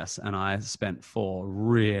US, and I spent 4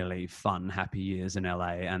 really fun, happy years in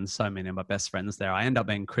LA, and so many of my best friends there. I end up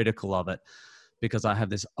being critical of it because I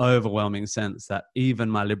have this overwhelming sense that even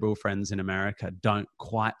my liberal friends in America don't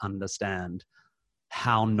quite understand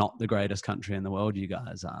how not the greatest country in the world you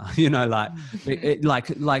guys are. You know, like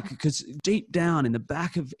because deep down in the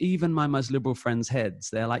back of even my most liberal friends'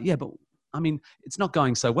 heads, they're like, yeah, but I mean, it's not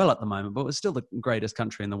going so well at the moment, but we're still the greatest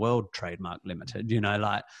country in the world, trademark limited, you know,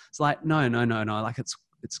 like, it's like, no. Like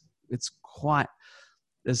it's quite,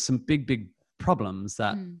 there's some big problems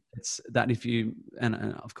that that if you,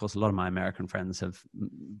 and of course, a lot of my American friends have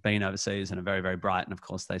been overseas and are very, very bright. And of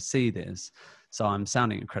course they see this. So I'm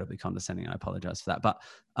sounding incredibly condescending. I apologize for that. But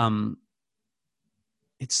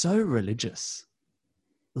it's so religious.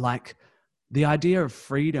 Like the idea of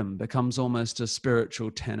freedom becomes almost a spiritual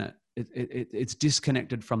tenet. It's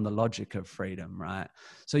disconnected from the logic of freedom, right?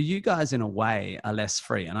 So you guys, in a way, are less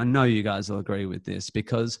free. And I know you guys will agree with this,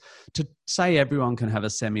 because to say everyone can have a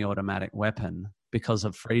semi-automatic weapon because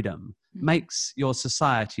of freedom makes your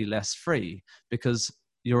society less free, because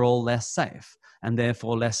you're all less safe and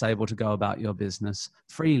therefore less able to go about your business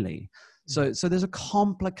freely. So there's a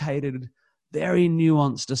complicated, very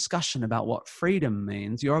nuanced discussion about what freedom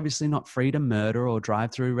means. You're obviously not free to murder or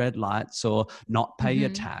drive through red lights or not pay your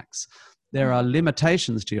tax. There are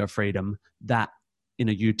limitations to your freedom that, in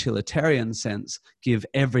a utilitarian sense, give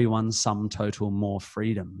everyone some total more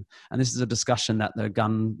freedom. And this is a discussion that the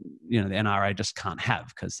NRA just can't have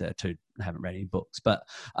because they haven't read any books. But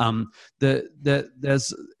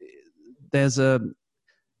there's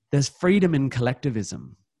freedom in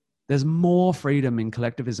collectivism. There's more freedom in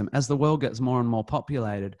collectivism. As the world gets more and more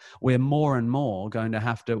populated, we're more and more going to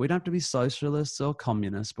have to, we don't have to be socialists or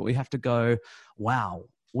communists, but we have to go, wow,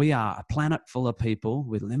 we are a planet full of people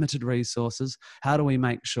with limited resources. How do we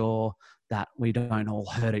make sure that we don't all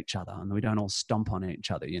hurt each other and we don't all stomp on each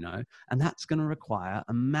other, you know? And that's going to require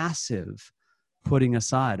a massive putting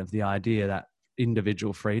aside of the idea that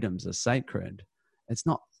individual freedoms are sacred. It's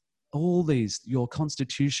not. All these, your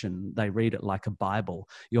constitution, they read it like a Bible.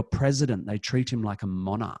 Your president, they treat him like a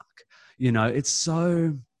monarch. You know, it's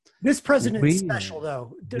so... This president is special,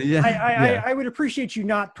 though. I would appreciate you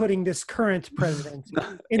not putting this current president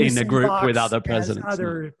in a group with other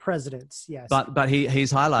presidents. Yes, but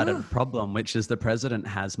he's highlighted a problem, which is the president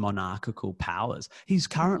has monarchical powers. He's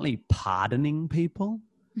currently pardoning people.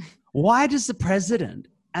 Why does the president,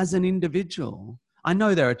 as an individual, I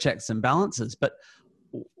know there are checks and balances, but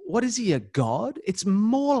what is he, a god? It's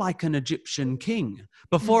more like an Egyptian king.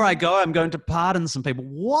 Before I go, I'm going to pardon some people.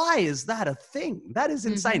 Why is that a thing? That is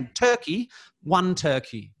insane. Turkey, one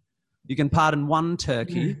turkey. You can pardon one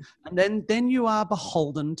turkey, and then you are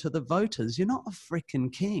beholden to the voters. You're not a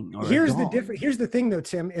freaking king. Or here's the thing, though,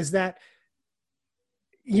 Tim, is that,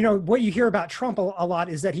 you know, what you hear about Trump a lot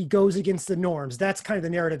is that he goes against the norms. That's kind of the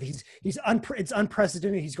narrative. It's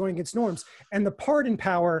unprecedented. He's going against norms, and the pardon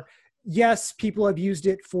power. Yes, people have used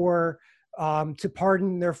it for to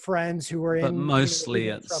pardon their friends who are in trouble.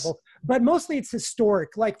 But mostly it's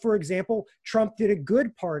historic. Like, for example, Trump did a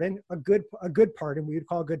good pardon, we would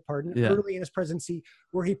call a good pardon, early in his presidency,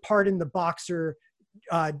 where he pardoned the boxer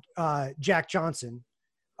Jack Johnson,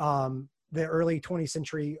 the early 20th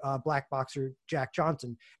century black boxer Jack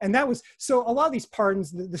Johnson. And that was, so a lot of these pardons,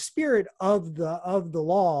 the spirit of the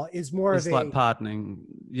law is more it's like pardoning.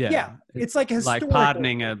 Yeah. It's like like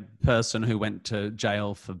pardoning a person who went to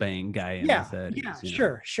jail for being gay in the 30s.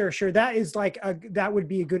 Yeah, sure. That is like, that would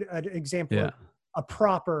be a good example of a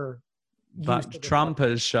proper. But Trump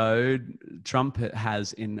has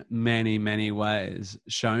in many, many ways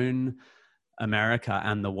shown America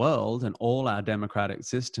and the world and all our democratic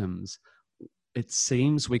systems, it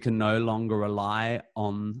seems we can no longer rely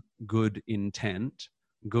on good intent,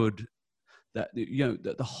 that, you know,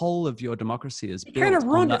 the whole of your democracy is built kind of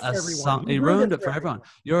ruined it for everyone. It ruined it for everyone.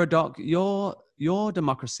 Your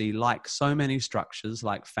democracy, like so many structures,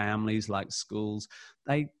 like families, like schools,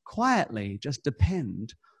 they quietly just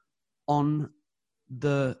depend on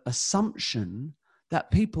the assumption that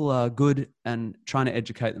people are good and trying to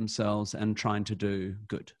educate themselves and trying to do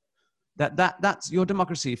good. That's your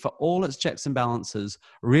democracy, for all its checks and balances,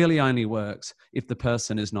 really only works if the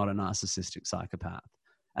person is not a narcissistic psychopath.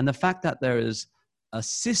 And the fact that there is a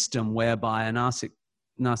system whereby a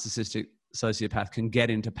narcissistic sociopath can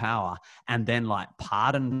get into power and then like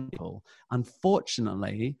pardon people,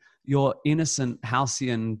 unfortunately, your innocent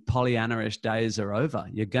halcyon Pollyanna-ish days are over.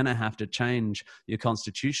 You're going to have to change your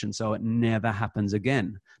constitution so it never happens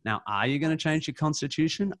again. Now, are you going to change your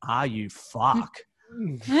constitution? Are you fuck?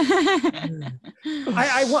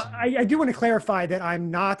 I do want to clarify that I'm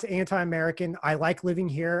not anti-American. I like living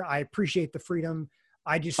here. I appreciate the freedom.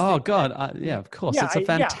 I just Oh think God, that, yeah, of course, yeah, it's a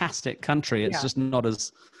fantastic country. It's just not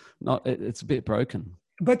as it's a bit broken.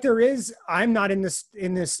 But there is. I'm not in this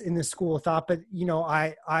school of thought. But you know,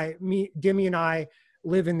 Demi and I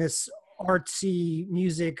live in this artsy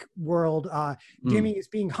music world. Demi is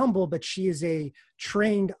being humble, but she is a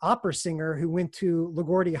trained opera singer who went to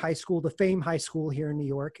LaGuardia High School, the Fame High School here in New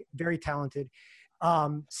York. Very talented.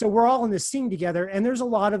 So we're all in this scene together, and there's a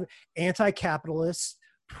lot of anti-capitalist,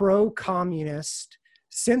 pro-communist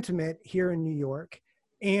sentiment here in New York.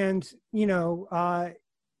 And you know,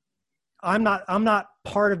 I'm not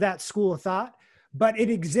part of that school of thought, but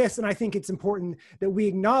it exists, and I think it's important that we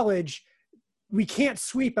acknowledge we can't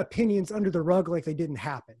sweep opinions under the rug like they didn't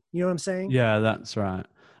happen. You know what I'm saying? Yeah, that's right.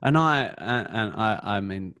 And I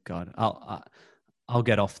mean, God, I'll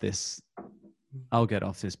get off this. I'll get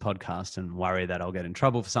off this podcast and worry that I'll get in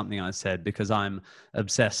trouble for something I said, because I'm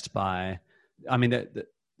obsessed by. I mean,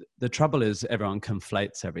 the trouble is everyone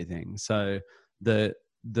conflates everything. So the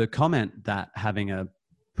comment that having a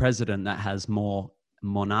president that has more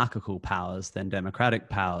monarchical powers than democratic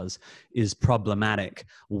powers is problematic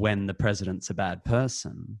when the president's a bad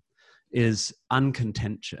person is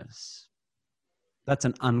uncontentious. That's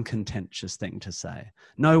an uncontentious thing to say.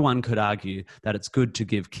 No one could argue that it's good to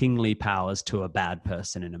give kingly powers to a bad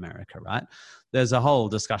person in America, right? There's a whole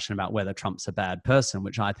discussion about whether Trump's a bad person,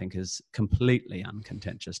 which I think is completely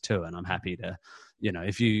uncontentious too. And I'm happy to, you know,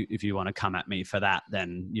 if you want to come at me for that,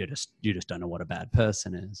 then you just don't know what a bad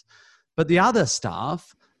person is. But the other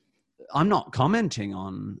stuff, I'm not commenting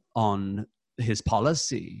on his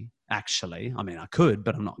policy, actually. I mean, I could,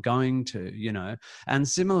 but I'm not going to, you know. And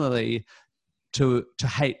similarly, to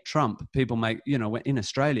hate Trump, people make, you know, in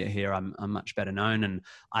Australia here, I'm much better known, and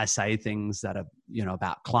I say things that are, you know,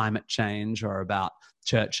 about climate change or about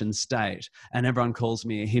church and state, and everyone calls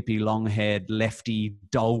me a hippie, long-haired, lefty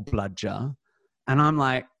dole bludger. And I'm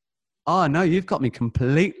like, oh, no, you've got me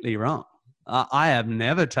completely wrong. I have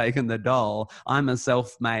never taken the dole. I'm a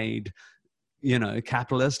self-made, you know,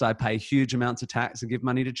 capitalist. I pay huge amounts of tax and give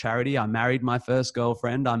money to charity. I married my first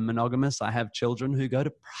girlfriend. I'm monogamous. I have children who go to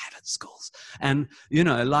private schools. And, you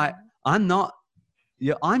know, like, I'm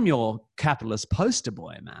your capitalist poster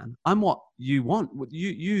boy, man. I'm what you want.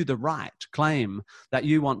 You, the right, claim that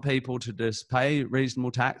you want people to just pay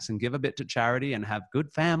reasonable tax and give a bit to charity and have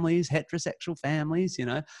good families, heterosexual families, you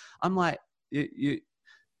know. I'm like,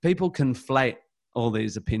 people conflate all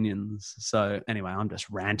these opinions. So anyway, I'm just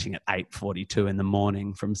ranting at 8:42 in the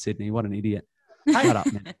morning from Sydney. What an idiot. Shut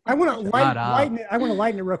up, man. I want to lighten it. I want to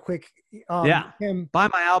lighten it real quick. Yeah. Buy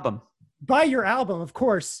my album. Buy your album, of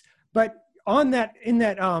course. But in that,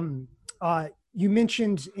 you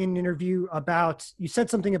mentioned in an interview you said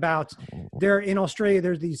something about there in Australia,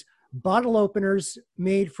 there's these bottle openers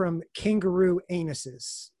made from kangaroo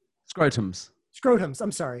anuses. Scrotums.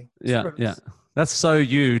 I'm sorry. Yeah. Scrotums. Yeah. That's so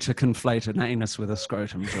you to conflate an anus with a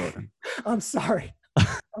scrotum, Jordan. I'm sorry.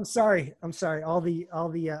 All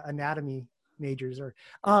the anatomy majors are.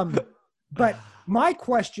 But my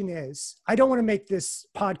question is, I don't want to make this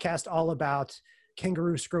podcast all about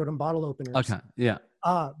kangaroo scrotum bottle openers. Okay. Yeah.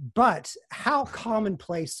 But how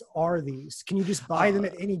commonplace are these? Can you just buy them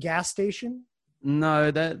at any gas station? No,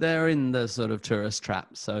 they're in the sort of tourist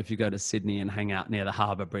traps. So if you go to Sydney and hang out near the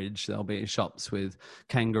Harbour Bridge, there'll be shops with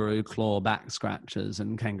kangaroo claw back scratchers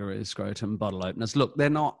and kangaroo scrotum bottle openers. Look, they're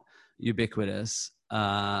not ubiquitous.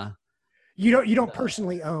 You don't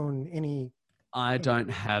personally own any. I don't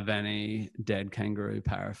have any dead kangaroo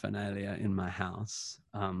paraphernalia in my house.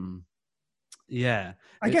 Yeah.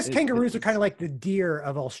 I guess kangaroos are kind of like the deer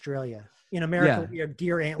of Australia. In America, we have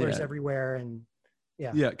deer antlers everywhere, and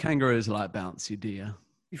yeah, kangaroos are like bouncy deer.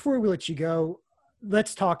 Before we let you go,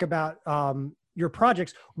 let's talk about your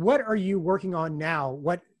projects. What are you working on now?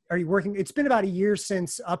 What are you working? It's been about a year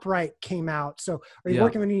since Upright came out. So are you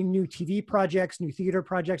working on any new TV projects, new theater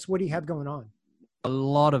projects? What do you have going on? A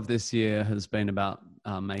lot of this year has been about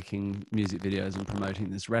making music videos and promoting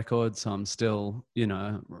this record. So I'm still, you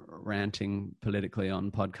know, ranting politically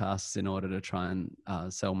on podcasts in order to try and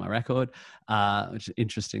sell my record, which is an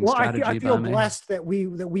interesting strategy. I feel blessed that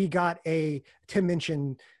we got a Tim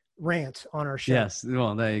Minchin rant on our show. Yes.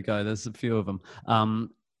 Well, there you go. There's a few of them.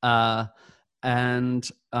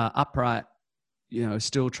 And Upright, you know,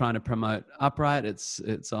 still trying to promote Upright. It's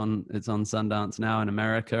on Sundance now in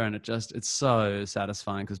America, and it's so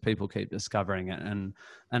satisfying because people keep discovering it. And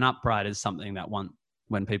Upright is something that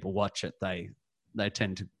when people watch it, they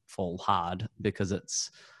tend to fall hard because it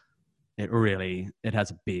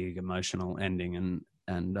has a big emotional ending,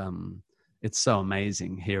 and it's so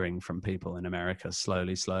amazing hearing from people in America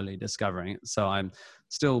slowly discovering it. So I'm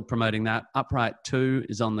still promoting that. Upright 2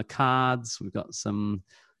 is on the cards. We've got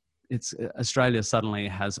Australia suddenly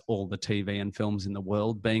has all the TV and films in the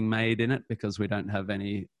world being made in it because we don't have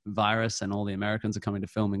any virus and all the Americans are coming to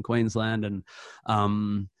film in Queensland.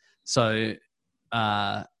 And so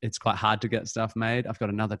it's quite hard to get stuff made. I've got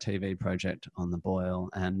another TV project on the boil,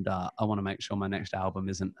 and I want to make sure my next album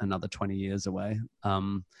isn't another 20 years away.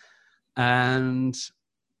 And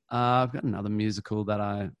I've got another musical that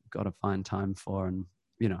I got to find time for, and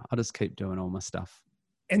I'll just keep doing all my stuff.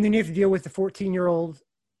 And then you have to deal with the 14-year-old,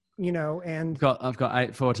 and I've got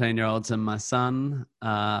 8 14-year-olds and my son.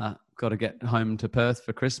 Got to get home to Perth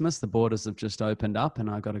for Christmas. The borders have just opened up, and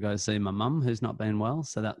I've got to go see my mum, who's not been well.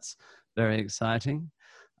 So that's very exciting.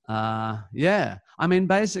 I mean,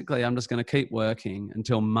 basically, I'm just going to keep working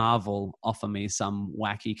until Marvel offer me some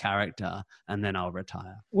wacky character, and then I'll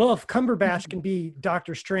retire. Well, if Cumberbatch can be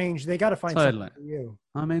Doctor Strange, they got to find something for you.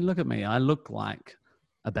 I mean, look at me. I look like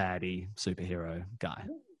a baddie superhero guy.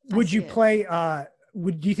 Would you play?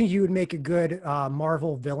 Do you think you would make a good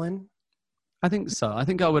Marvel villain? I think so. I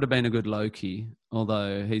think I would have been a good Loki,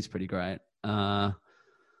 although he's pretty great. I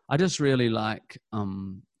just really like.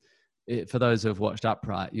 For those who have watched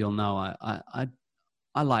Upright, you'll know I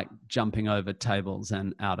like jumping over tables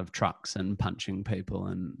and out of trucks and punching people,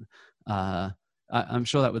 and I'm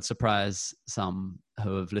sure that would surprise some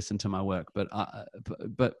who have listened to my work.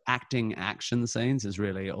 But acting action scenes is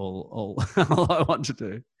really all I want to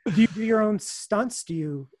do. Do you do your own stunts?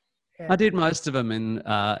 I did most of them in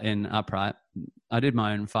Upright. I did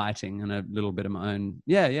my own fighting and a little bit of my own.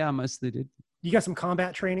 Yeah, I mostly did. You got some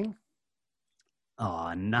combat training?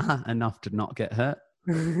 Oh, nah, enough to not get hurt.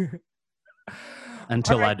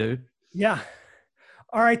 Until I do. Yeah.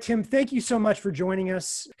 All right, Tim, thank you so much for joining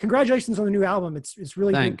us. Congratulations on the new album. It's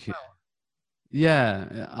really good. Thank you.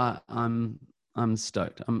 Yeah, I'm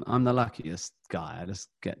stoked. I'm the luckiest guy. I just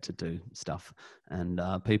get to do stuff, and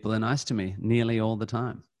people are nice to me nearly all the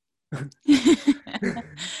time.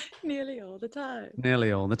 Nearly all the time.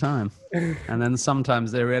 Nearly all the time. And then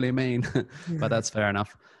sometimes they're really mean, but that's fair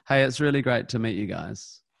enough. Hey, it's really great to meet you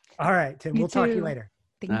guys. All right, Tim. We'll talk to you later.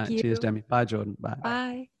 Thank you. Cheers, Demi. Bye, Jordan. Bye.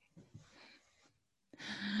 Bye.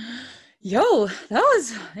 Yo, that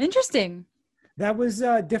was interesting. That was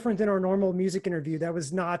different than our normal music interview. That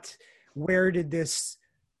was not where did this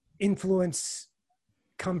influence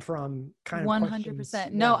come from kind of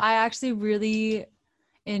 100%. No, I actually really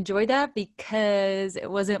enjoyed that because it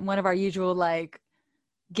wasn't one of our usual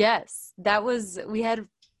guests. This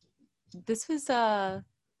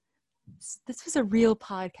was a real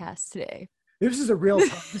podcast today. This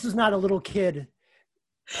is not a little kid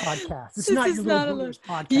podcast. This is not your little boomers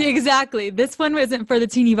podcast. Yeah, exactly. This one wasn't for the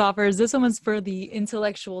teeny boppers. This one was for the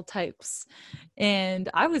intellectual types. And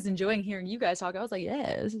I was enjoying hearing you guys talk. I was like,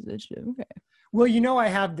 yeah, this is okay. Well, I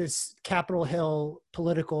have this Capitol Hill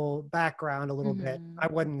political background a little bit. I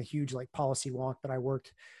wasn't a huge policy wonk, but I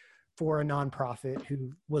worked for a nonprofit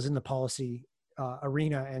who was in the policy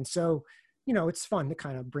arena. And so, it's fun to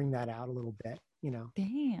kind of bring that out a little bit,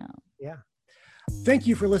 Damn. Yeah. Thank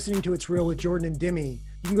you for listening to It's Real with Jordan and Demi.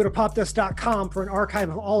 You can go to popdust.com for an archive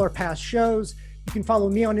of all our past shows. You can follow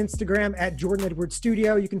me on Instagram at Jordan Edwards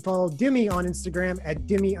Studio. You can follow Demi on Instagram at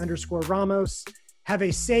Demi_Ramos. Have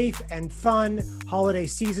a safe and fun holiday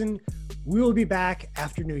season. We will be back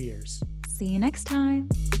after New Year's. See you next time.